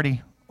big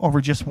party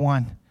over just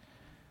one.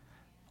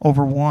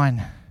 Over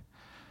one.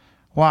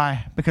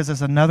 Why? Because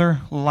there's another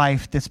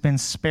life that's been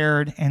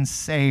spared and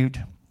saved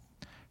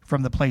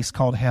from the place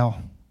called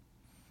hell.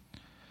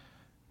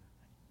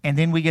 And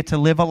then we get to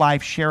live a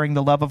life sharing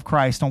the love of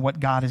Christ on what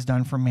God has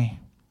done for me.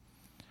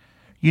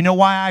 You know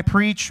why I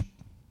preach?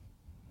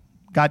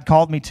 God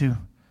called me to.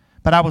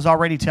 But I was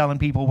already telling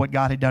people what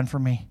God had done for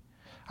me.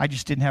 I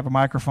just didn't have a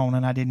microphone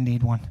and I didn't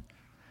need one.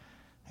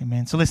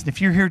 Amen. So listen,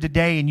 if you're here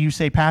today and you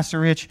say,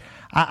 Pastor Rich,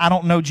 I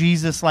don't know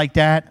Jesus like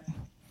that.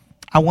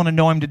 I want to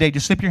know him today.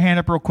 Just slip your hand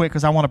up real quick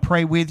because I want to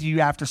pray with you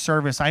after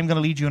service. I'm going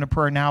to lead you in a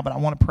prayer now, but I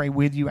want to pray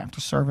with you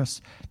after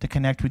service to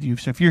connect with you.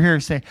 So if you're here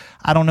and say,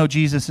 I don't know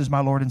Jesus as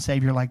my Lord and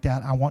Savior like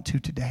that, I want to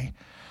today.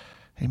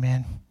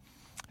 Amen.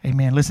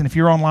 Amen. Listen, if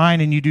you're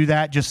online and you do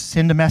that, just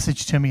send a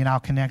message to me and I'll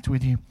connect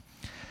with you.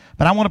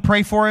 But I want to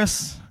pray for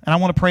us, and I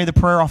want to pray the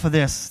prayer off of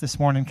this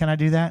morning. Can I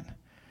do that?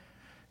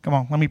 Come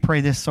on, let me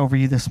pray this over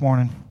you this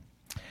morning.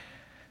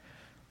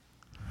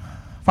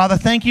 Father,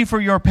 thank you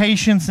for your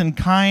patience and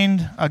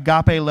kind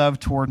agape love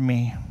toward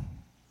me,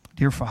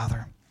 dear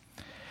Father.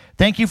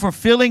 Thank you for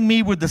filling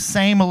me with the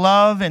same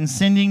love and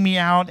sending me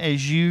out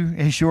as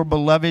your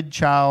beloved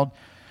child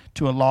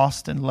to a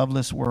lost and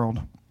loveless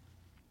world.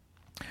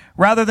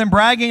 Rather than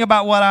bragging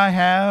about what I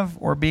have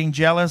or being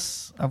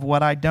jealous of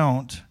what I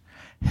don't,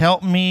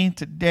 help me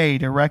today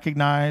to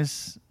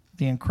recognize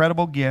the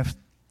incredible gift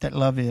that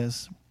love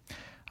is.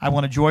 I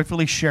want to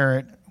joyfully share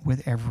it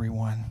with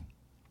everyone.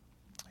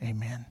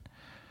 Amen.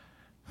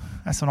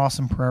 That's an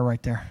awesome prayer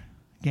right there.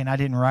 Again, I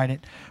didn't write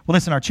it. Well,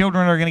 listen, our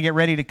children are going to get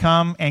ready to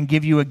come and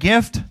give you a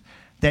gift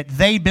that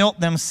they built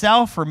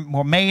themselves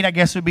or made, I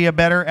guess would be a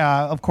better,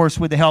 of course,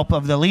 with the help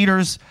of the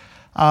leaders.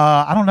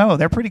 I don't know.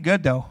 They're pretty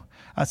good, though.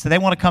 So they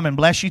want to come and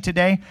bless you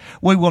today.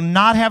 We will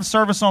not have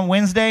service on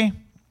Wednesday.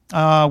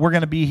 We're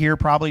going to be here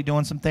probably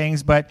doing some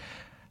things, but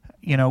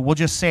we'll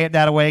just say it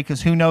that way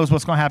because who knows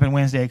what's going to happen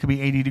Wednesday. It could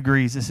be 80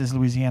 degrees. This is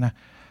Louisiana.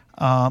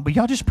 But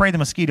y'all just pray the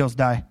mosquitoes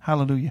die.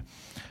 Hallelujah.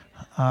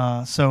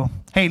 So,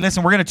 hey,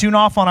 listen, we're going to tune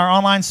off on our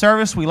online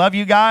service. We love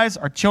you guys.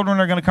 Our children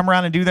are going to come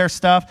around and do their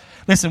stuff.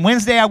 Listen,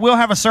 Wednesday I will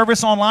have a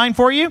service online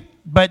for you,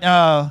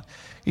 but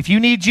if you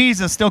need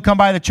Jesus, still come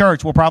by the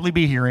church. We'll probably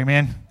be here.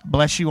 Amen.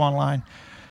 Bless you online.